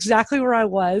remember exactly where I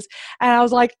was. And I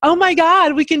was like, oh my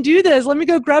God, we can do this. Let me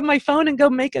go grab my phone and go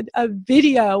make a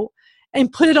video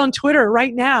and put it on Twitter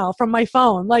right now from my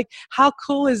phone. Like, how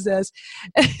cool is this?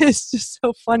 It's just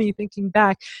so funny thinking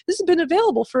back. This has been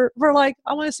available for I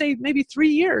want to say maybe 3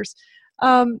 years.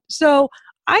 So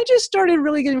I just started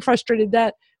really getting frustrated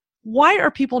that why are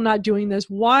people not doing this?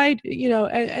 Why, and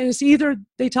it's either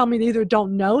they tell me they either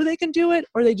don't know they can do it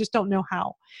or they just don't know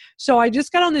how. So I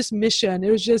just got on this mission. It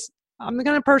was just, I'm the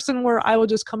kind of person where I will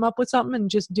just come up with something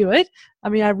and just do it. I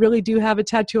mean, I really do have a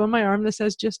tattoo on my arm that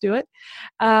says, just do it.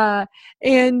 I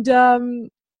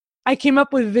came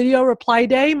up with video reply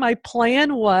day. My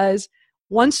plan was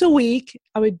once a week,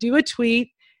 I would do a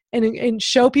tweet and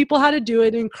show people how to do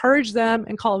it, encourage them,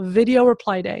 and call it video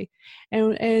reply day.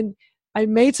 And I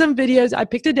made some videos. I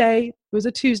picked a day. It was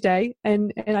a Tuesday.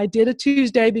 And I did a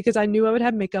Tuesday because I knew I would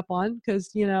have makeup on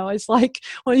because, it's like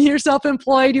when you're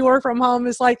self-employed, you work from home.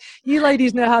 It's like, you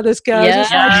ladies know how this goes. Yes.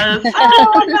 It's like,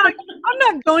 oh, I'm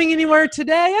not going anywhere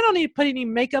today. I don't need to put any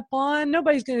makeup on.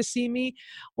 Nobody's going to see me.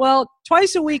 Well,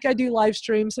 twice a week I do live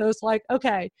stream. So it's like,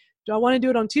 okay, do I want to do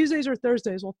it on Tuesdays or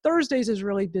Thursdays? Well, Thursdays is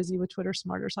really busy with Twitter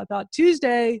Smarter. So I thought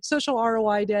Tuesday, social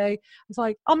ROI day. It's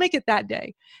like, I'll make it that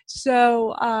day.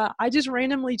 So I just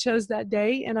randomly chose that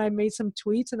day and I made some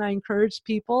tweets and I encouraged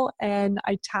people and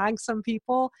I tagged some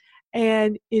people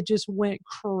and it just went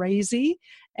crazy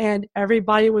and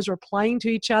everybody was replying to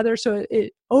each other. So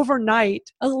it overnight,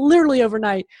 literally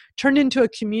overnight, turned into a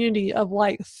community of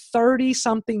like 30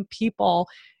 something people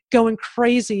going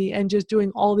crazy and just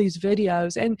doing all these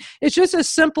videos. And it's just as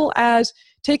simple as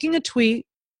taking a tweet,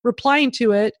 replying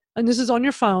to it, and this is on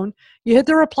your phone. You hit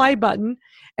the reply button,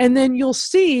 and then you'll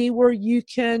see where you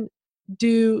can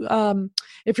do,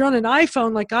 if you're on an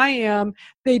iPhone like I am,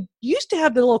 they used to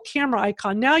have the little camera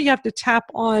icon. Now you have to tap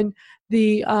on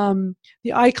the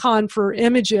icon for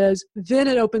images. Then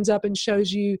it opens up and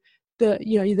shows you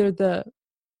either the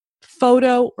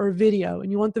photo or video,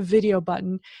 and you want the video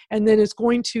button, and then it's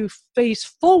going to face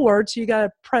forward. So you got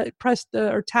to press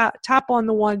or tap on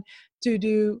the one to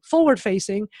do forward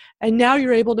facing, and now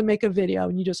you're able to make a video,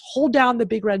 and you just hold down the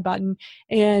big red button,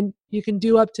 and you can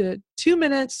do up to 2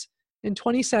 minutes and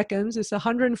 20 seconds. It's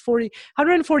 140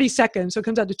 seconds, so it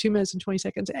comes out to 2 minutes and 20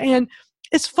 seconds, and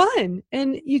it's fun,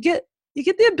 and you get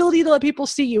the ability to let people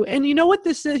see you. And you know what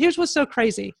this is? Here's what's so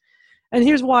crazy, and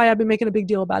here's why I've been making a big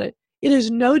deal about it. It is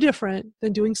no different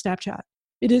than doing Snapchat.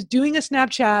 It is doing a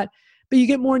Snapchat, but you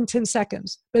get more than 10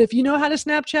 seconds. But if you know how to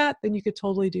Snapchat, then you could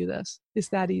totally do this. It's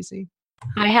that easy.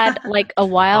 I had like a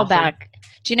while back.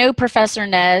 Do you know who Professor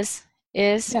Nez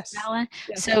is? Yes. Alan?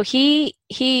 Yes. So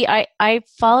I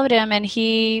followed him, and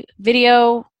he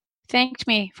video thanked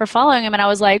me for following him, and I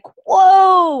was like,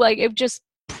 whoa! Like it just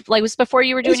it was before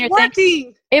you were doing your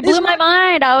thing. It blew my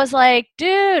mind. I was like,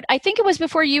 dude, I think it was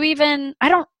before you even. I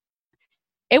don't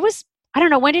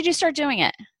know. When did you start doing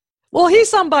it? Well, he's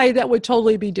somebody that would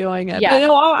totally be doing it. Yeah,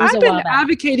 but, I've been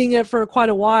advocating it for quite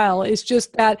a while. It's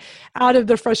just that out of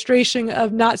the frustration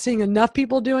of not seeing enough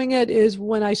people doing it is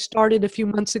when I started a few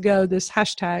months ago this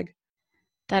hashtag.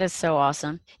 That is so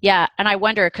awesome. Yeah, and I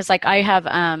wonder because I have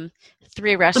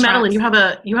 3 restaurants. So Madeline,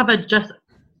 you have a just.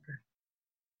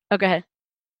 Oh, go ahead.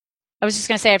 I was just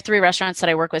gonna say I have 3 restaurants that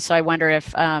I work with, so I wonder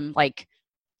if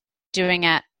doing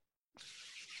it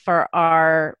for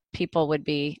our people would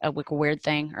be a weird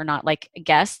thing or not. Like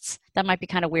guests, that might be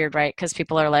kind of weird, right? Because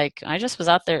people are like, I just was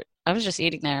out there, I was just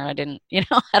eating there, I didn't, I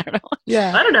don't know.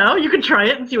 Yeah, I don't know. You can try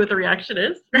it and see what the reaction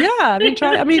is. Yeah,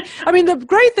 I mean, the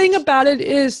great thing about it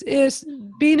is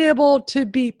being able to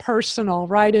be personal,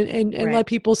 right? And Right. let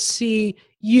people see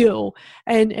you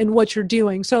and what you're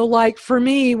doing. So like for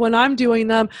me, when I'm doing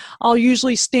them, I'll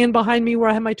usually stand behind me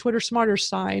where I have my Twitter Smarter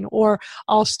sign, or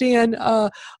I'll stand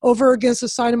over against the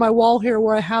side of my wall here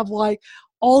where I have like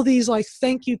all these like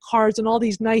thank you cards and all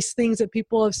these nice things that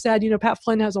people have said. Pat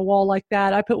Flynn has a wall like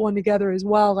that. I put one together as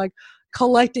well, like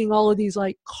collecting all of these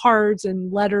like cards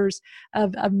and letters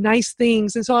of nice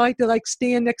things. And so I like to like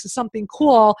stand next to something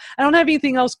cool. I don't have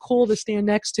anything else cool to stand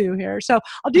next to here. So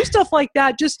I'll do stuff like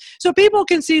that just so people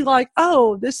can see like,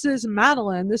 oh, this is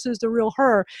Madeline. This is the real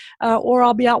her. Or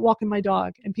I'll be out walking my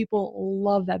dog, and people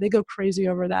love that. They go crazy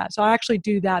over that. So I actually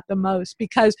do that the most,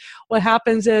 because what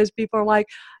happens is people are like,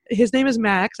 his name is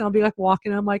Max, and I'll be like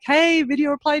walking. I'm like, hey,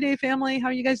 Video Reply Day family, how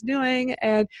are you guys doing?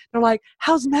 And they're like,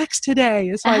 how's Max today?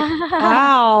 It's like,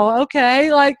 wow,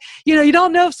 okay. Like, you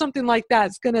don't know if something like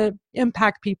that's going to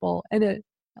impact people. And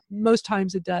most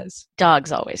times it does.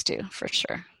 Dogs always do, for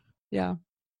sure. Yeah.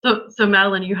 So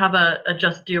Madeline, you have a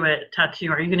Just Do It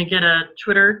tattoo. Are you going to get a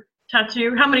Twitter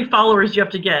tattoo? How many followers do you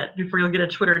have to get before you'll get a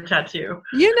Twitter tattoo?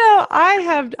 I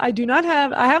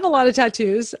have a lot of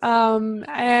tattoos,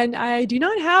 and I do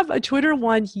not have a Twitter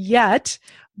one yet,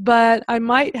 but I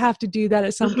might have to do that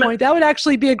at some point. That would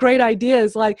actually be a great idea.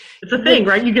 It's a thing,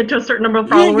 right? You get to a certain number of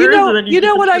followers. And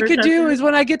then what I could do is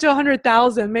when I get to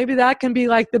 100,000, maybe that can be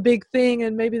like the big thing,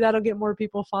 and maybe that'll get more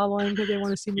people following because they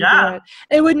want to see me do it.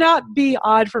 It would not be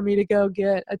odd for me to go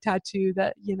get a tattoo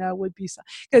that, would be,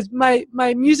 because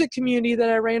my music community that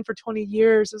I ran for 20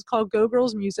 years is called Go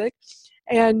Girls Music,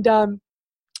 and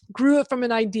grew it from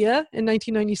an idea in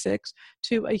 1996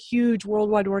 to a huge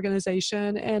worldwide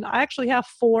organization. And I actually have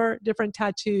 4 different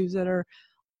tattoos that are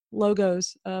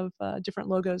logos of different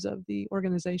logos of the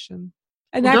organization.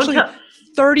 And actually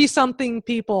 30 something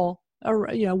people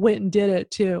went and did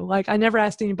it too. Like I never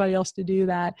asked anybody else to do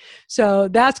that. So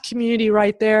that's community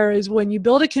right there, is when you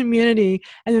build a community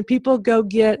and then people go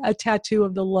get a tattoo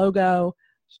of the logo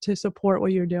to support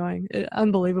what you're doing.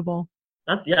 Unbelievable.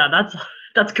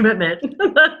 That's commitment.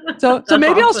 So maybe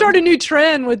awesome. I'll start a new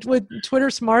trend with Twitter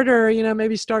Smarter,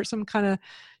 maybe start some kind of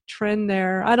trend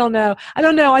there. I don't know.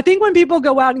 I think when people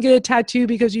go out and get a tattoo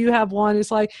because you have one,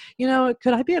 it's like,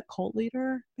 could I be a cult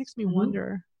leader? Makes me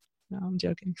wonder. No, I'm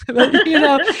joking. But,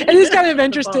 it is kind of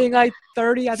interesting. Like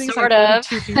 30, I think sort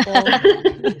it's like 32 people.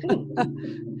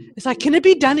 It's like, can it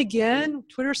be done again?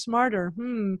 Twitter Smarter.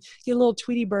 Get a little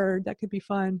Tweety bird. That could be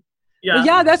fun.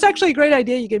 Yeah, that's actually a great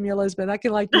idea you gave me, Elizabeth. I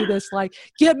could do this,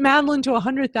 get Madeline to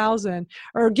 100,000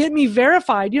 or get me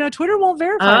verified. Twitter won't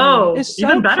verify me. It's so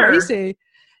even better. crazy.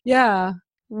 Yeah.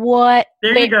 What?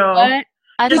 There you go. What?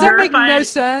 Does that make no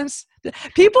sense?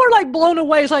 People are like blown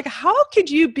away. It's like, how could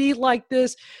you be like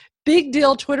this big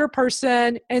deal Twitter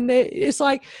person? And it's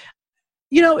like,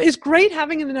 it's great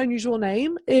having an unusual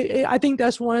name. I think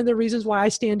that's one of the reasons why I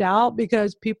stand out,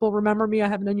 because people remember me. I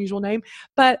have an unusual name.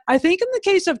 But I think in the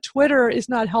case of Twitter, it's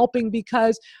not helping,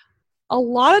 because a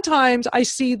lot of times I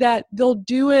see that they'll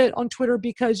do it on Twitter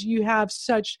because you have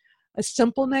such a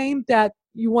simple name that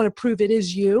you want to prove it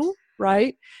is you.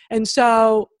 Right? And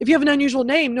so if you have an unusual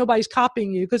name, nobody's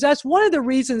copying you, because that's one of the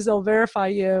reasons they'll verify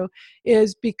you,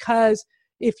 is because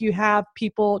if you have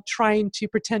people trying to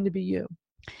pretend to be you.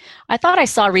 I thought I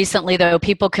saw recently, though,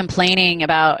 people complaining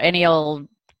about any old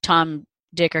Tom,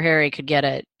 Dick, or Harry could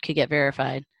get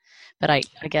verified. But I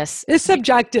guess it's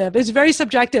subjective. It's very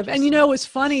subjective. And what's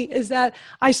funny is that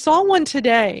I saw one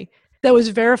today that was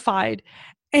verified,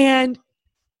 and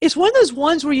it's one of those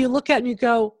ones where you look at and you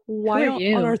go, why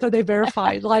on earth are they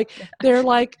verified? Like, they're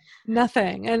like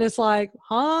nothing. And it's like,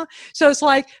 huh? So it's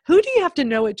like, who do you have to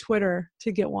know at Twitter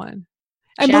to get one?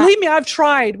 And believe me, I've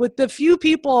tried with the few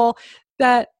people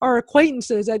that are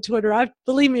acquaintances at Twitter.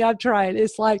 Believe me, I've tried.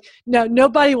 It's like, no,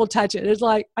 nobody will touch it. It's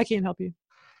like, I can't help you.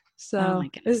 So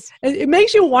it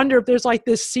makes you wonder if there's like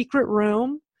this secret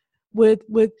room with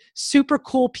super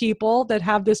cool people that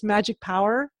have this magic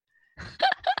power.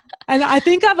 And I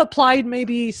think I've applied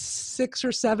maybe 6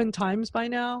 or 7 times by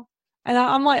now. And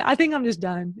I'm like, I think I'm just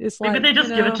done. It's like, maybe they just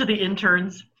give it to the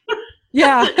interns.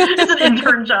 Yeah. It's an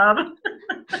intern job.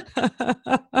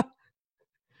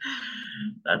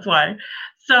 That's why.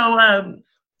 So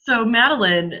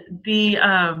Madeline,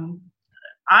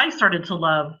 I started to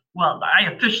love,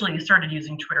 I officially started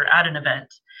using Twitter at an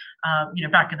event.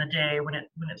 Back in the day when it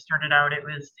started out, it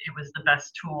was the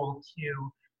best tool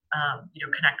to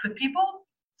connect with people.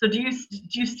 So do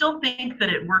you still think that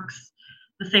it works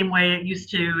the same way it used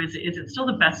to? Is it still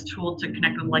the best tool to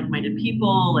connect with like-minded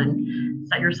people and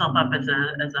set yourself up as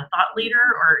a thought leader,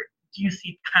 or do you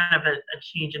see kind of a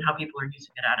change in how people are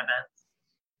using it at events?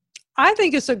 I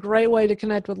think it's a great way to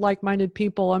connect with like-minded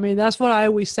people. I mean, that's what I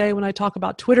always say when I talk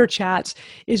about Twitter chats,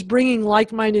 is bringing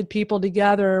like-minded people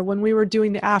together. When we were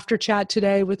doing the after chat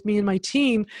today with me and my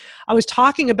team, I was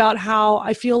talking about how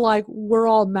I feel like we're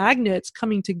all magnets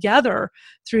coming together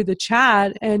through the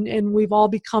chat, and we've all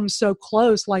become so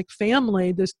close, like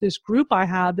family, this group I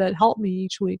have that help me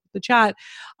each week with the chat.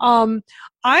 I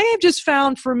have just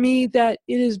found for me that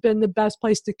it has been the best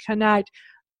place to connect.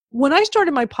 When I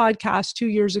started my podcast 2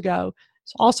 years ago,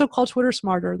 it's also called Twitter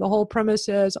Smarter. The whole premise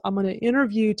is I'm going to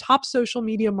interview top social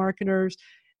media marketers,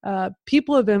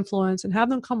 people of influence, and have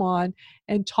them come on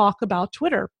and talk about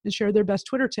Twitter and share their best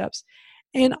Twitter tips.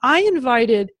 And I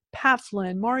invited Pat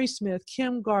Flynn, Mari Smith,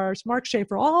 Kim Garst, Mark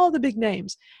Schaefer, all the big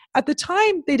names. At the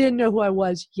time, they didn't know who I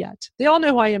was yet. They all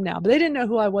know who I am now, but they didn't know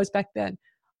who I was back then.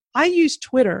 I used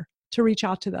Twitter to reach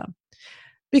out to them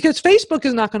because Facebook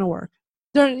is not going to work.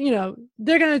 They're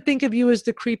going to think of you as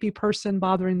the creepy person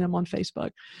bothering them on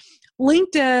Facebook.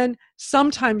 LinkedIn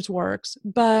sometimes works,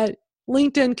 but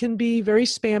LinkedIn can be very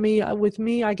spammy. With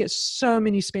me, I get so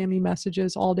many spammy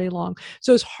messages all day long.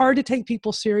 So it's hard to take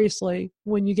people seriously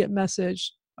when you get messaged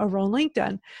over on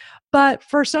LinkedIn. But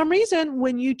for some reason,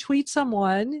 when you tweet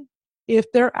someone, if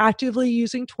they're actively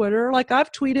using Twitter, like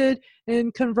I've tweeted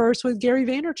and conversed with Gary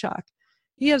Vaynerchuk.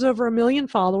 He has over 1 million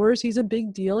followers. He's a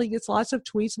big deal. He gets lots of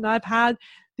tweets, and I've had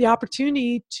the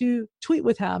opportunity to tweet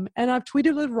with him. And I've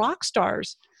tweeted with rock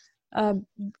stars. And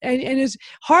it's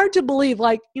hard to believe,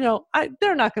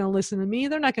 they're not going to listen to me.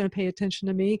 They're not going to pay attention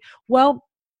to me. Well,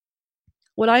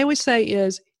 what I always say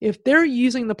is, if they're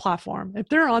using the platform, if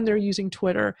they're on there using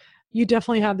Twitter, you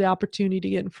definitely have the opportunity to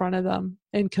get in front of them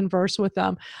and converse with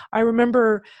them. I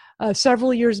remember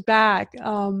several years back,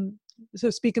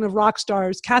 so speaking of rock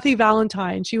stars, Kathy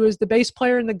Valentine, she was the bass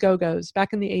player in the Go-Go's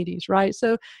back in the 80s, right?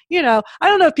 So, I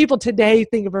don't know if people today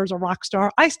think of her as a rock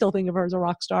star. I still think of her as a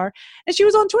rock star. And she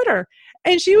was on Twitter,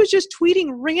 and she was just tweeting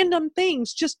random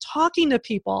things, just talking to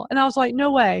people. And I was like,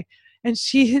 no way. And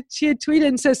she had tweeted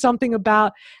and said something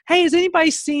about, hey, has anybody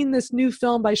seen this new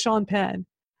film by Sean Penn?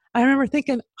 I remember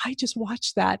thinking, I just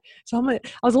watched that. So I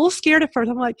was a little scared at first.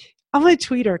 I'm like, I'm going to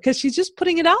tweet her because she's just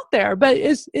putting it out there. But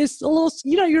it's a little,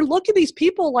 you're looking at these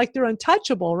people like they're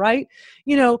untouchable, right?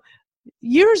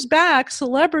 Years back,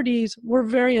 celebrities were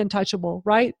very untouchable,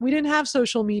 right? We didn't have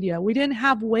social media. We didn't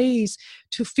have ways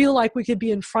to feel like we could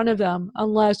be in front of them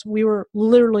unless we were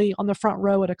literally on the front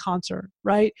row at a concert,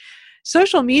 right?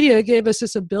 Social media gave us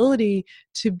this ability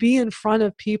to be in front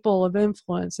of people of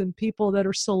influence and people that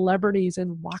are celebrities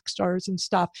and rock stars and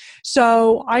stuff.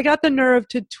 So I got the nerve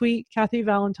to tweet Kathy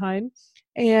Valentine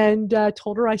and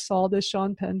told her I saw this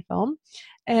Sean Penn film.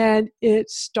 And it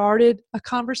started a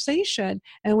conversation,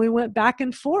 and we went back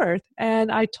and forth.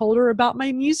 And I told her about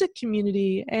my music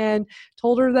community and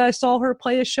told her that I saw her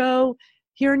play a show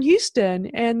here in Houston.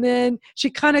 And then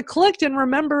she kind of clicked and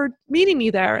remembered meeting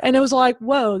me there. And it was like,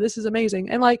 whoa, this is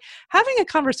amazing. And like having a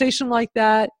conversation like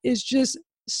that is just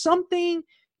something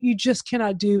you just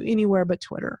cannot do anywhere but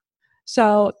Twitter.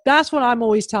 So that's what I'm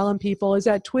always telling people, is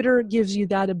that Twitter gives you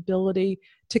that ability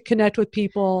to connect with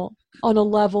people on a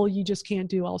level you just can't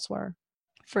do elsewhere.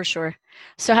 For sure.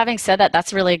 So having said that,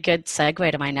 that's a really good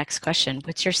segue to my next question.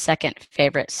 What's your second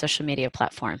favorite social media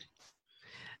platform?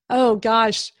 Oh,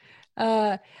 gosh.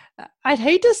 I'd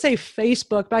hate to say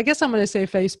Facebook, but I guess I'm going to say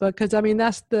Facebook because, I mean,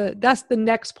 that's the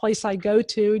next place I go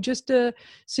to just to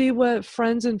see what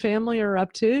friends and family are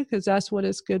up to, because that's what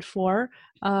it's good for.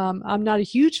 I'm not a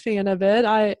huge fan of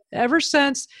it. Ever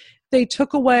since they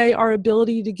took away our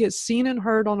ability to get seen and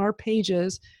heard on our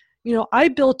pages, I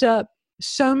built up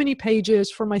so many pages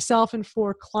for myself and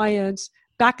for clients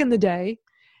back in the day.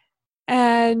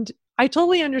 And I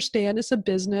totally understand it's a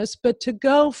business, but to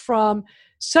go from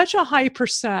such a high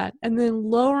percent and then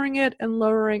lowering it and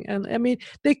lowering, and I mean,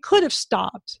 they could have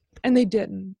stopped and they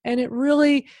didn't. And it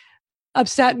really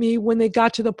upset me when they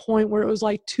got to the point where it was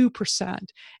like 2%.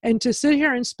 And to sit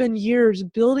here and spend years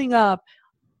building up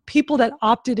people that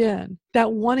opted in,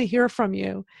 that want to hear from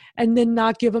you, and then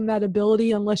not give them that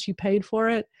ability unless you paid for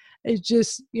it, it's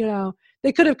just,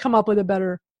 they could have come up with a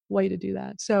better way to do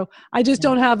that. So I just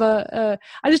don't have I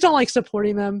just don't like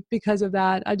supporting them because of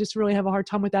that. I just really have a hard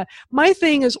time with that. My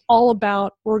thing is all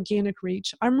about organic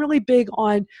reach. I'm really big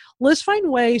on, let's find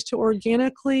ways to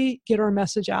organically get our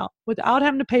message out without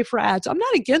having to pay for ads. I'm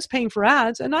not against paying for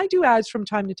ads, and I do ads from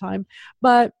time to time,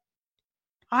 but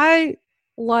I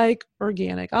like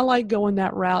organic. I like going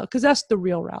that route because that's the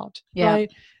real route,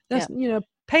 right? That's,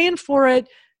 paying for it,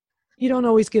 you don't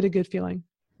always get a good feeling,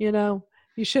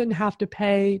 You shouldn't have to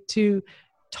pay to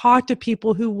talk to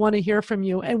people who want to hear from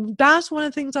you. And that's one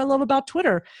of the things I love about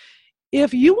Twitter.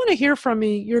 If you want to hear from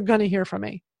me, you're going to hear from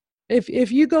me.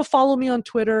 If you go follow me on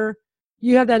Twitter,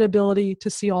 you have that ability to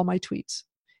see all my tweets.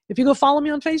 If you go follow me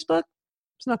on Facebook,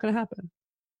 it's not going to happen.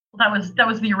 That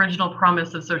was the original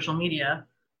promise of social media,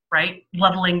 right?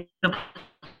 Leveling the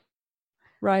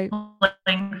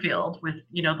playing field with,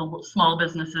 the small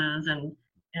businesses and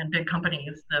big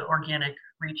companies. The organic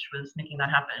reach was making that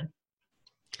happen.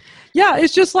 Yeah,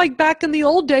 it's just like back in the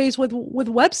old days with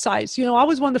websites. I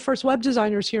was one of the first web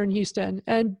designers here in Houston.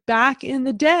 And back in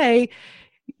the day,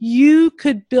 you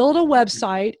could build a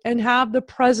website and have the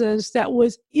presence that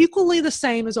was equally the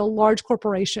same as a large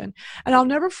corporation. And I'll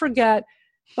never forget,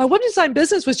 my web design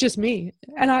business was just me.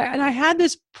 And I had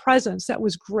this presence that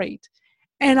was great.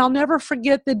 And I'll never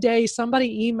forget the day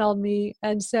somebody emailed me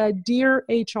and said, "Dear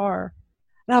HR."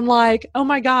 And I'm like, oh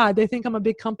my God, they think I'm a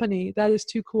big company. That is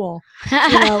too cool.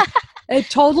 It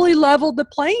totally leveled the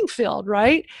playing field,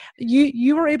 right?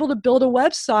 You were able to build a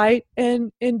website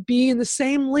and be in the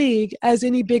same league as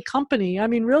any big company. I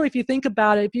mean, really, if you think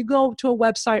about it, if you go to a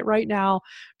website right now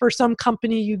for some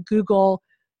company you Google,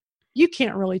 you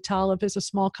can't really tell if it's a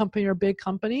small company or a big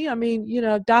company. I mean,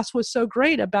 that's what's so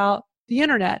great about the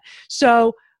internet.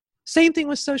 So same thing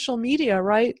with social media,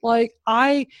 right? Like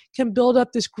I can build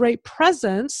up this great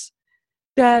presence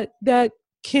that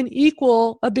can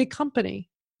equal a big company.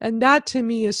 And that to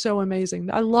me is so amazing.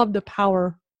 I love the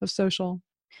power of social.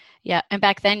 Yeah. And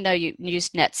back then, though, you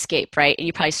used Netscape, right? And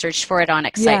you probably searched for it on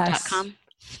excite.com.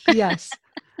 Yes.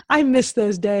 I miss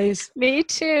those days. Me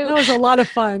too. That was a lot of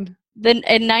fun. Then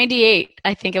in 98,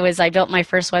 I think it was, I built my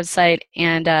first website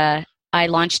and I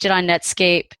launched it on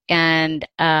Netscape, and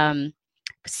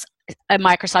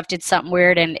Microsoft did something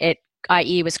weird and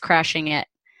IE was crashing it.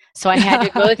 So I had to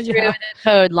go through the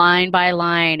code line by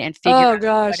line and figure out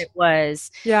what it was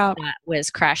that was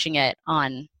crashing it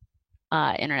on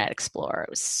Internet Explorer. It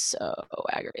was so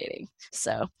aggravating.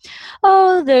 So,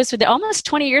 those were almost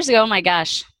 20 years ago. Oh my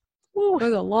gosh. Ooh. It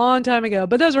was a long time ago,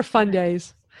 but those were fun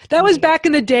days. That was back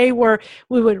in the day where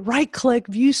we would right-click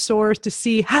view source to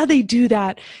see how they do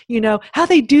that, how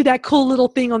they do that cool little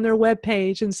thing on their web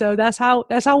page. And so that's how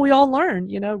we all learn,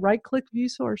 right-click view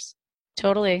source.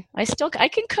 Totally. I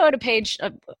can code a page.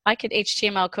 I could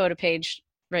HTML code a page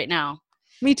right now.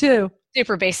 Me too.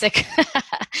 Super basic.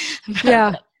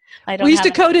 Yeah. We used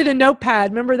to code it in Notepad.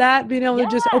 Remember that? Being able to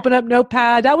just open up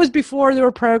Notepad. That was before there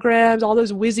were programs, all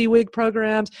those WYSIWYG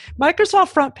programs. Microsoft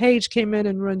Front Page came in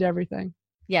and ruined everything.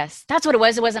 Yes, that's what it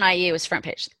was. It wasn't IE. It was Front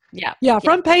Page. Yeah. Yeah.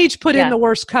 Front Page put in the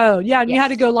worst code. Yeah. And you had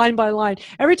to go line by line.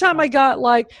 Every time I got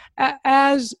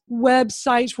as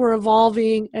websites were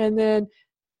evolving and then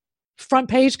Front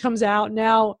Page comes out.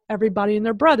 Now everybody and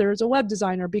their brother is a web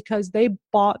designer because they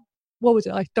bought, what was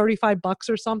it, like $35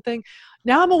 or something.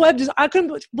 Now I'm a web designer. I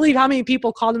couldn't believe how many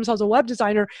people call themselves a web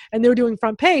designer and they were doing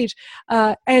Front Page.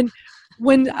 And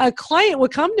when a client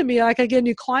would come to me, like I get a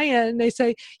new client and they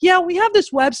say, yeah, we have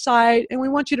this website and we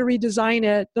want you to redesign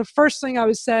it. The first thing I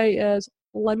would say is,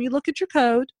 let me look at your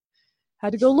code.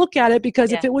 Had to go look at it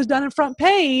because if it was done in Front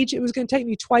Page, it was going to take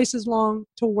me twice as long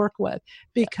to work with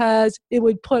because it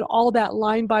would put all that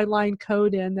line by line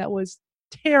code in that was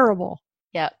terrible.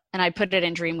 Yeah. And I put it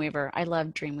in Dreamweaver. I love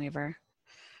Dreamweaver.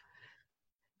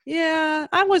 Yeah,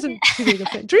 I wasn't too big a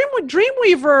fan.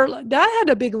 Dreamweaver, that had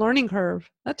a big learning curve.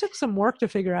 That took some work to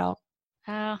figure out.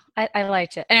 I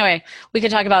liked it. Anyway, we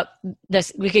could talk about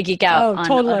this. We could geek out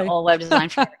on all web design.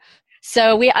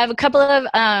 So I have a couple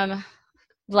of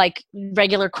like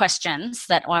regular questions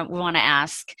that we want to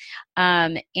ask.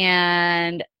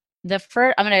 And the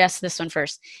first, I'm going to ask this one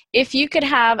first. If you could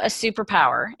have a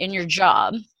superpower in your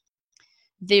job,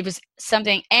 there was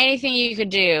anything you could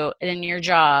do in your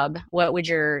job, what would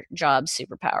your job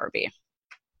superpower be?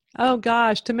 Oh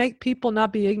gosh, to make people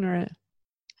not be ignorant.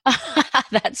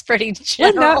 That's pretty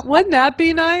general. Wouldn't that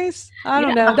be nice? I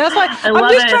don't know. That's like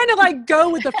I'm just trying to like go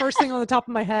with the first thing on the top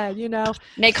of my head, you know.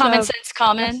 Make common sense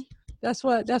common. That's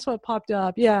what popped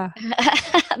up. Yeah.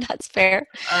 That's fair.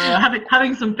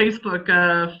 Having some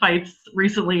Facebook fights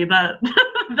recently, that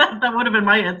would have been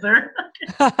my answer.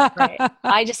 Right.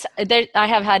 I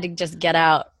have had to just get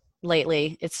out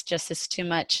lately. It's too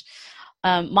much.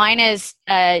 Mine is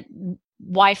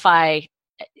Wi-Fi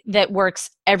that works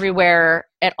everywhere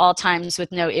at all times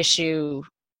with no issue.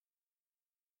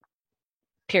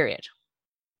 Period.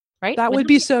 Right? That would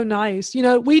be so nice. You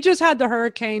know, we just had the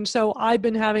hurricane, so I've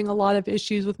been having a lot of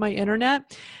issues with my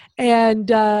internet. And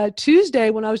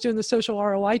Tuesday, when I was doing the social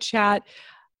ROI chat,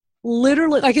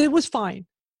 literally, like it was fine.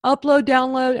 Upload,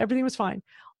 download, everything was fine.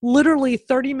 Literally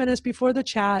 30 minutes before the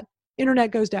chat, internet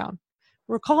goes down.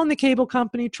 We're calling the cable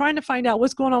company, trying to find out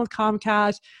what's going on with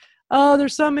Comcast. Oh,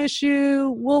 there's some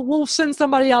issue. We'll send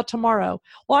somebody out tomorrow.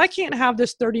 Well, I can't have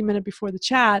this 30 minutes before the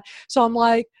chat. So I'm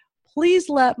like, please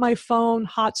let my phone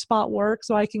hotspot work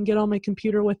so I can get on my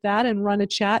computer with that and run a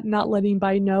chat and not let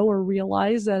anybody know or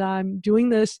realize that I'm doing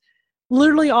this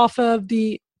literally off of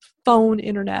the phone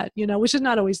internet, you know, which is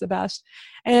not always the best.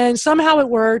 And somehow it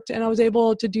worked and I was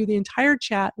able to do the entire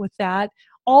chat with that,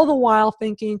 all the while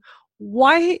thinking,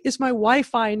 why is my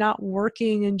Wi-Fi not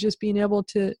working and just being able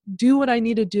to do what I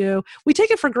need to do? We take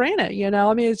it for granted, you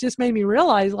know. I mean, it's just made me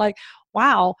realize like,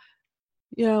 wow,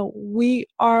 you know, we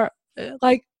are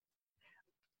like,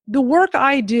 the work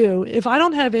I do, if I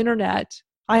don't have internet,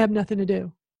 I have nothing to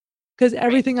do because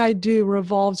everything I do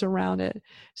revolves around it.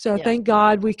 So thank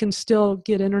God we can still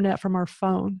get internet from our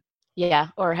phone. Yeah,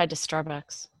 or head to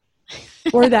Starbucks.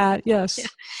 Or that, yes. Yeah.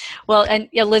 Well, and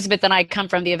Elizabeth and I come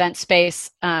from the event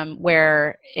space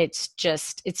where it's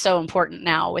so important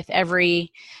now with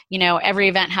every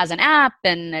event has an app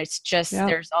and it's just,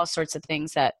 there's all sorts of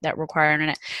things that require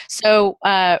internet. So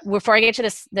before I get to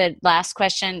the last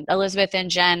question, Elizabeth and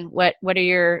Jen, what are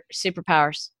your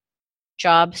superpowers?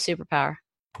 Job superpower?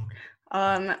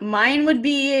 Mine would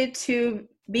be to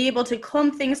be able to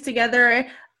clump things together,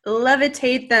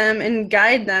 levitate them and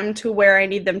guide them to where I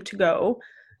need them to go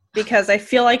because I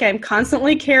feel like I'm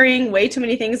constantly carrying way too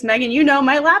many things. Megan, you know,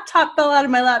 my laptop fell out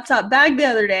of my laptop bag the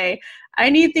other day.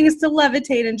 I need things to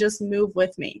levitate and just move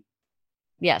with me.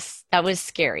 Yes, that was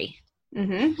scary.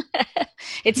 Mm-hmm.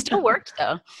 It still worked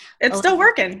though. It's still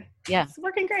working. Yeah. It's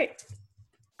working great.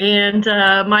 And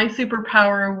my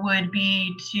superpower would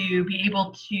be to be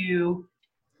able to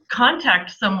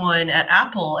contact someone at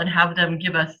Apple and have them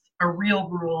give us a real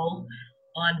rule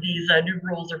on these new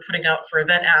rules they're putting out for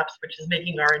event apps, which is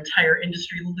making our entire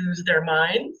industry lose their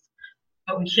minds.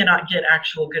 But we cannot get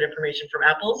actual good information from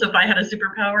Apple. So if I had a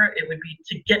superpower, it would be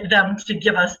to get them to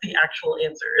give us the actual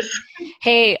answers.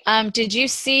 Hey, did you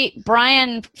see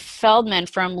Brian Feldman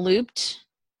from Looped?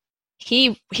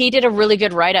 He did a really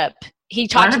good write-up. He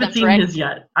talked to them directly.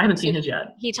 I haven't seen his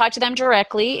yet. He talked to them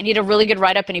directly, and he did a really good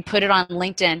write-up, and he put it on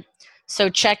LinkedIn. So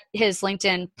check his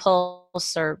LinkedIn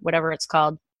Pulse or whatever it's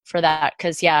called for that,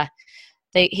 because he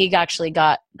actually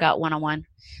got one-on-one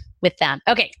with them.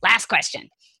 Okay, last question.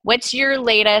 What's your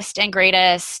latest and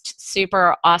greatest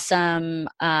super awesome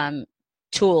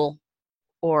tool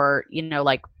or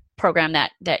like program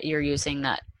that you're using,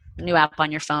 that new app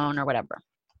on your phone or whatever?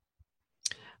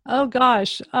 Oh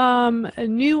gosh, a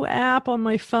new app on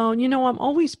my phone. You know, I'm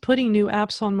always putting new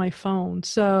apps on my phone.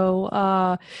 So,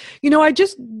 I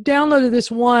just downloaded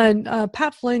this one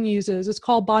Pat Flynn uses. It's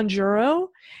called Bonjoro.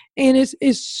 And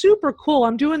it's super cool.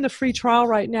 I'm doing the free trial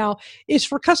right now. It's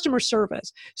for customer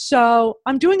service. So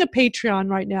I'm doing a Patreon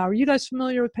right now. Are you guys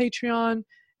familiar with Patreon?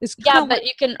 Yeah, but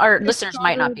you can, our listeners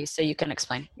might not be, so you can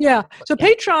explain. Yeah. So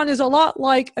Patreon is a lot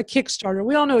like a Kickstarter.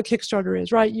 We all know what Kickstarter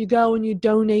is, right? You go and you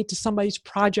donate to somebody's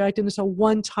project, and it's a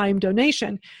one-time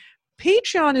donation.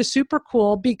 Patreon is super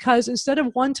cool because instead of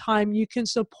one time, you can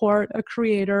support a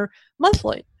creator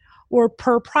monthly or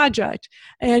per project.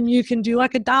 And you can do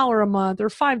like $1 a month or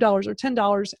 $5 or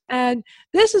 $10. And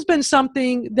this has been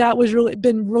something that was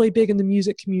been really big in the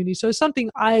music community. So it's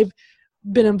something I've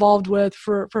been involved with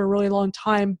for a really long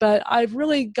time, but I've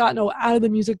really gotten out of the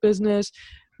music business,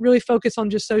 really focused on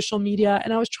just social media.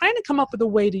 And I was trying to come up with a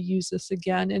way to use this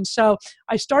again. And so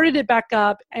I started it back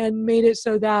up and made it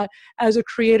so that as a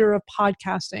creator of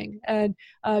podcasting and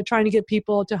trying to get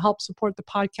people to help support the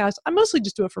podcast, I mostly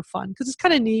just do it for fun because it's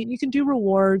kind of neat. You can do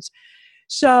rewards.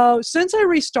 So since I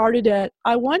restarted it,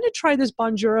 I wanted to try this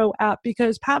Bonjoro app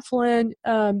because Pat Flynn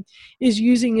is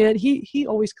using it. He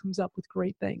always comes up with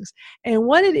great things. And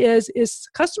what it is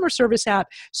customer service app.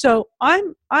 So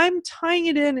I'm tying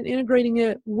it in and integrating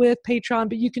it with Patreon,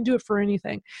 but you can do it for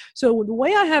anything. So the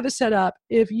way I have it set up,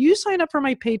 if you sign up for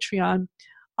my Patreon,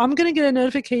 I'm going to get a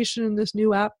notification in this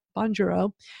new app,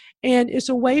 Bonjoro, and it's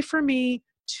a way for me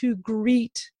to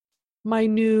greet my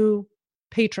new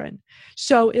patron.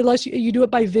 So it lets you do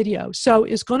it by video. So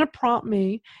it's going to prompt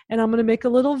me, and I'm going to make a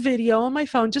little video on my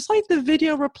phone, just like the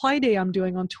video reply day I'm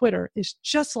doing on Twitter. It's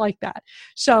just like that.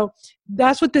 So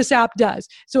that's what this app does.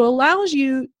 So it allows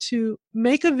you to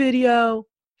make a video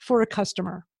for a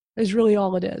customer is really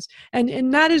all it is.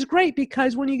 And that is great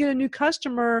because when you get a new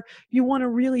customer, you want to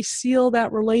really seal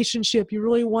that relationship. You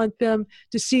really want them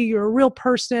to see you're a real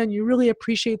person. You really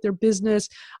appreciate their business.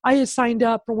 I had signed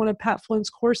up for one of Pat Flynn's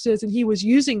courses and he was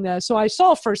using this. So I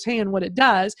saw firsthand what it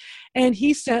does. And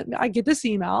I get this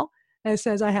email. And it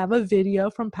says, I have a video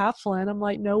from Pat Flynn. I'm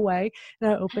like, no way. And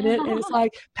I open it and it's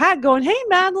like, Pat going, hey,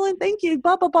 Madeline, thank you,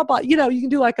 blah, blah, blah, blah. You know, you can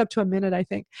do like up to a minute, I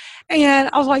think. And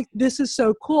I was like, this is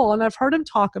so cool. And I've heard him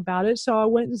talk about it.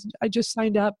 So I just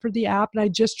signed up for the app and I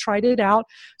just tried it out.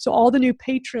 So all the new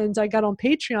patrons I got on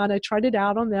Patreon, I tried it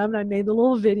out on them and I made the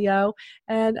little video.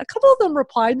 And a couple of them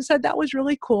replied and said that was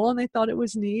really cool. And they thought it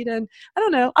was neat. And I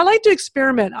don't know, I like to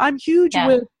experiment. I'm huge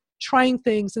with trying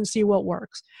things and see what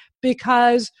works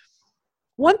because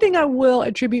one thing I will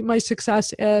attribute my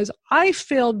success is I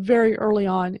failed very early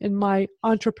on in my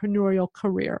entrepreneurial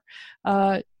career.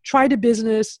 Tried a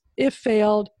business, it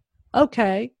failed.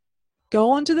 Okay, go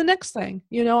on to the next thing.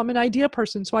 You know, I'm an idea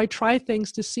person, so I try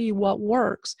things to see what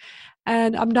works.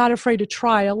 And I'm not afraid to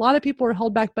try. A lot of people are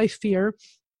held back by fear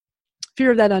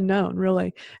of that unknown,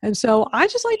 really. And so I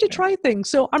just like to try things.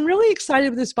 So I'm really excited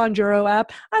with this Bonjoro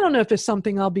app. I don't know if it's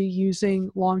something I'll be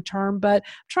using long term, but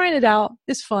trying it out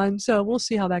is fun. So we'll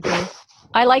see how that goes.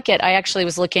 I like it. I actually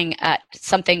was looking at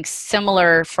something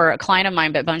similar for a client of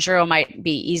mine, but Bonjoro might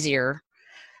be easier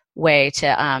way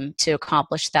to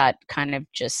accomplish that kind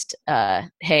of just,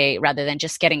 hey, rather than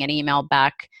just getting an email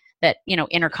back that, you know,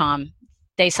 Intercom,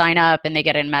 they sign up and they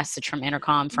get a message from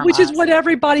Intercom from Which us. is what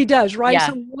everybody does, right? Yeah.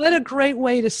 So what a great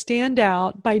way to stand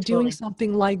out by doing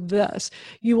something like this.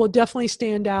 You will definitely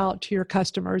stand out to your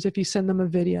customers if you send them a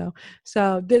video.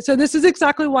 So this is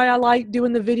exactly why I like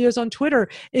doing the videos on Twitter.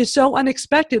 It's so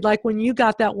unexpected. Like when you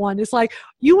got that one, it's like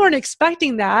you weren't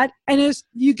expecting that. And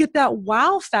you get that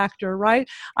wow factor, right?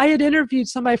 I had interviewed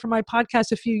somebody for my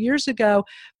podcast a few years ago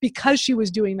because she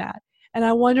was doing that. And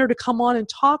I wanted her to come on and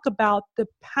talk about the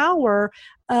power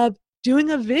of doing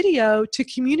a video to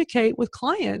communicate with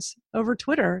clients over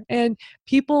Twitter. And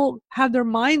people have their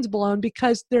minds blown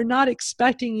because they're not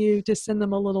expecting you to send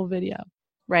them a little video.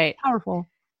 Right. Powerful.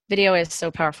 Video is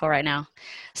so powerful right now.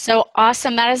 So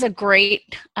awesome. That is a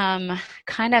great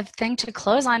kind of thing to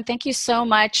close on. Thank you so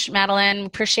much, Madeline.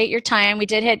 Appreciate your time. We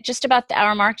did hit just about the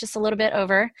hour mark, just a little bit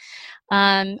over.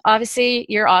 Obviously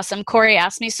you're awesome. Corey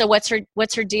asked me, so what's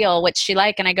her deal? What's she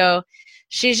like? And I go,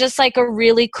 she's just like a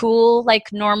really cool, like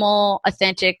normal,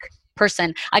 authentic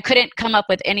person. I couldn't come up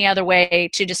with any other way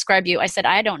to describe you. I said,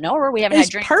 I don't know her. We haven't had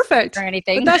drinks perfect. or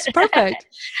anything. But that's perfect.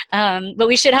 But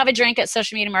we should have a drink at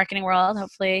Social Media Marketing World,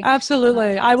 hopefully.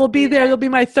 Absolutely. I will be there. It'll be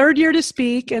my third year to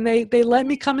speak, and they let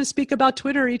me come and speak about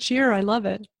Twitter each year. I love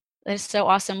it. That's so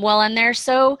awesome. Well, and there's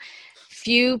so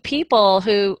few people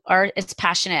who are as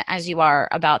passionate as you are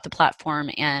about the platform.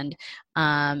 And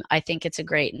I think it's a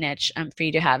great niche for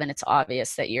you to have. And it's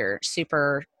obvious that you're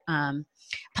super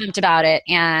pumped about it.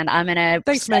 And I'm going to...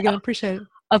 Thanks, Megan. Appreciate it.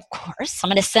 Of course. I'm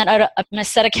going to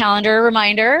set a calendar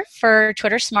reminder for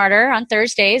Twitter Smarter on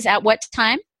Thursdays at what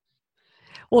time?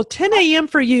 Well, 10 a.m.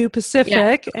 for you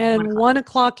Pacific and 1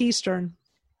 o'clock Eastern.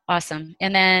 Awesome.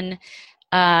 And then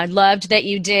loved that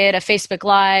you did a Facebook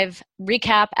Live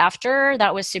recap after.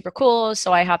 That was super cool.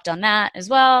 So I hopped on that as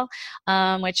well,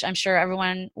 which I'm sure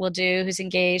everyone will do who's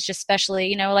engaged,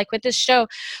 especially, like with this show.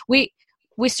 We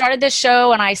started this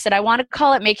show and I said, I want to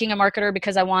call it Making a Marketer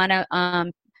because I want to,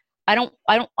 I want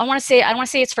to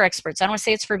say it's for experts. I don't want to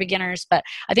say it's for beginners, but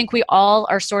I think we all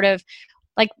are sort of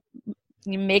like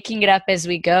making it up as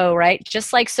we go, right?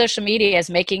 Just like social media is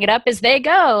making it up as they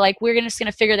go. Like we're just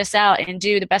going to figure this out and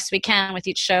do the best we can with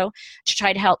each show to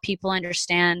try to help people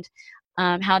understand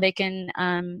how they can,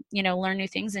 learn new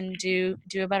things and do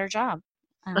a better job.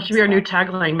 That should be our new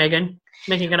tagline, Megan.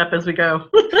 Making it up as we go.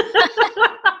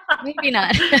 Maybe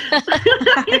not.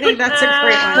 I think that's a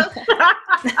great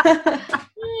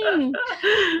one.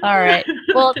 All right.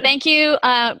 Well, thank you,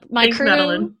 my Thanks, crew.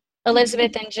 Madeline.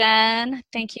 Elizabeth and Jen,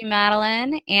 thank you,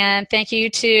 Madeline. And thank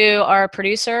you to our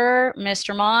producer,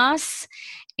 Mr. Moss.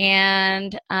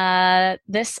 And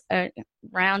this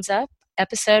rounds up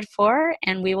episode 4,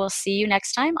 and we will see you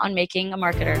next time on Making a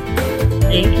Marketer.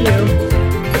 Thank you.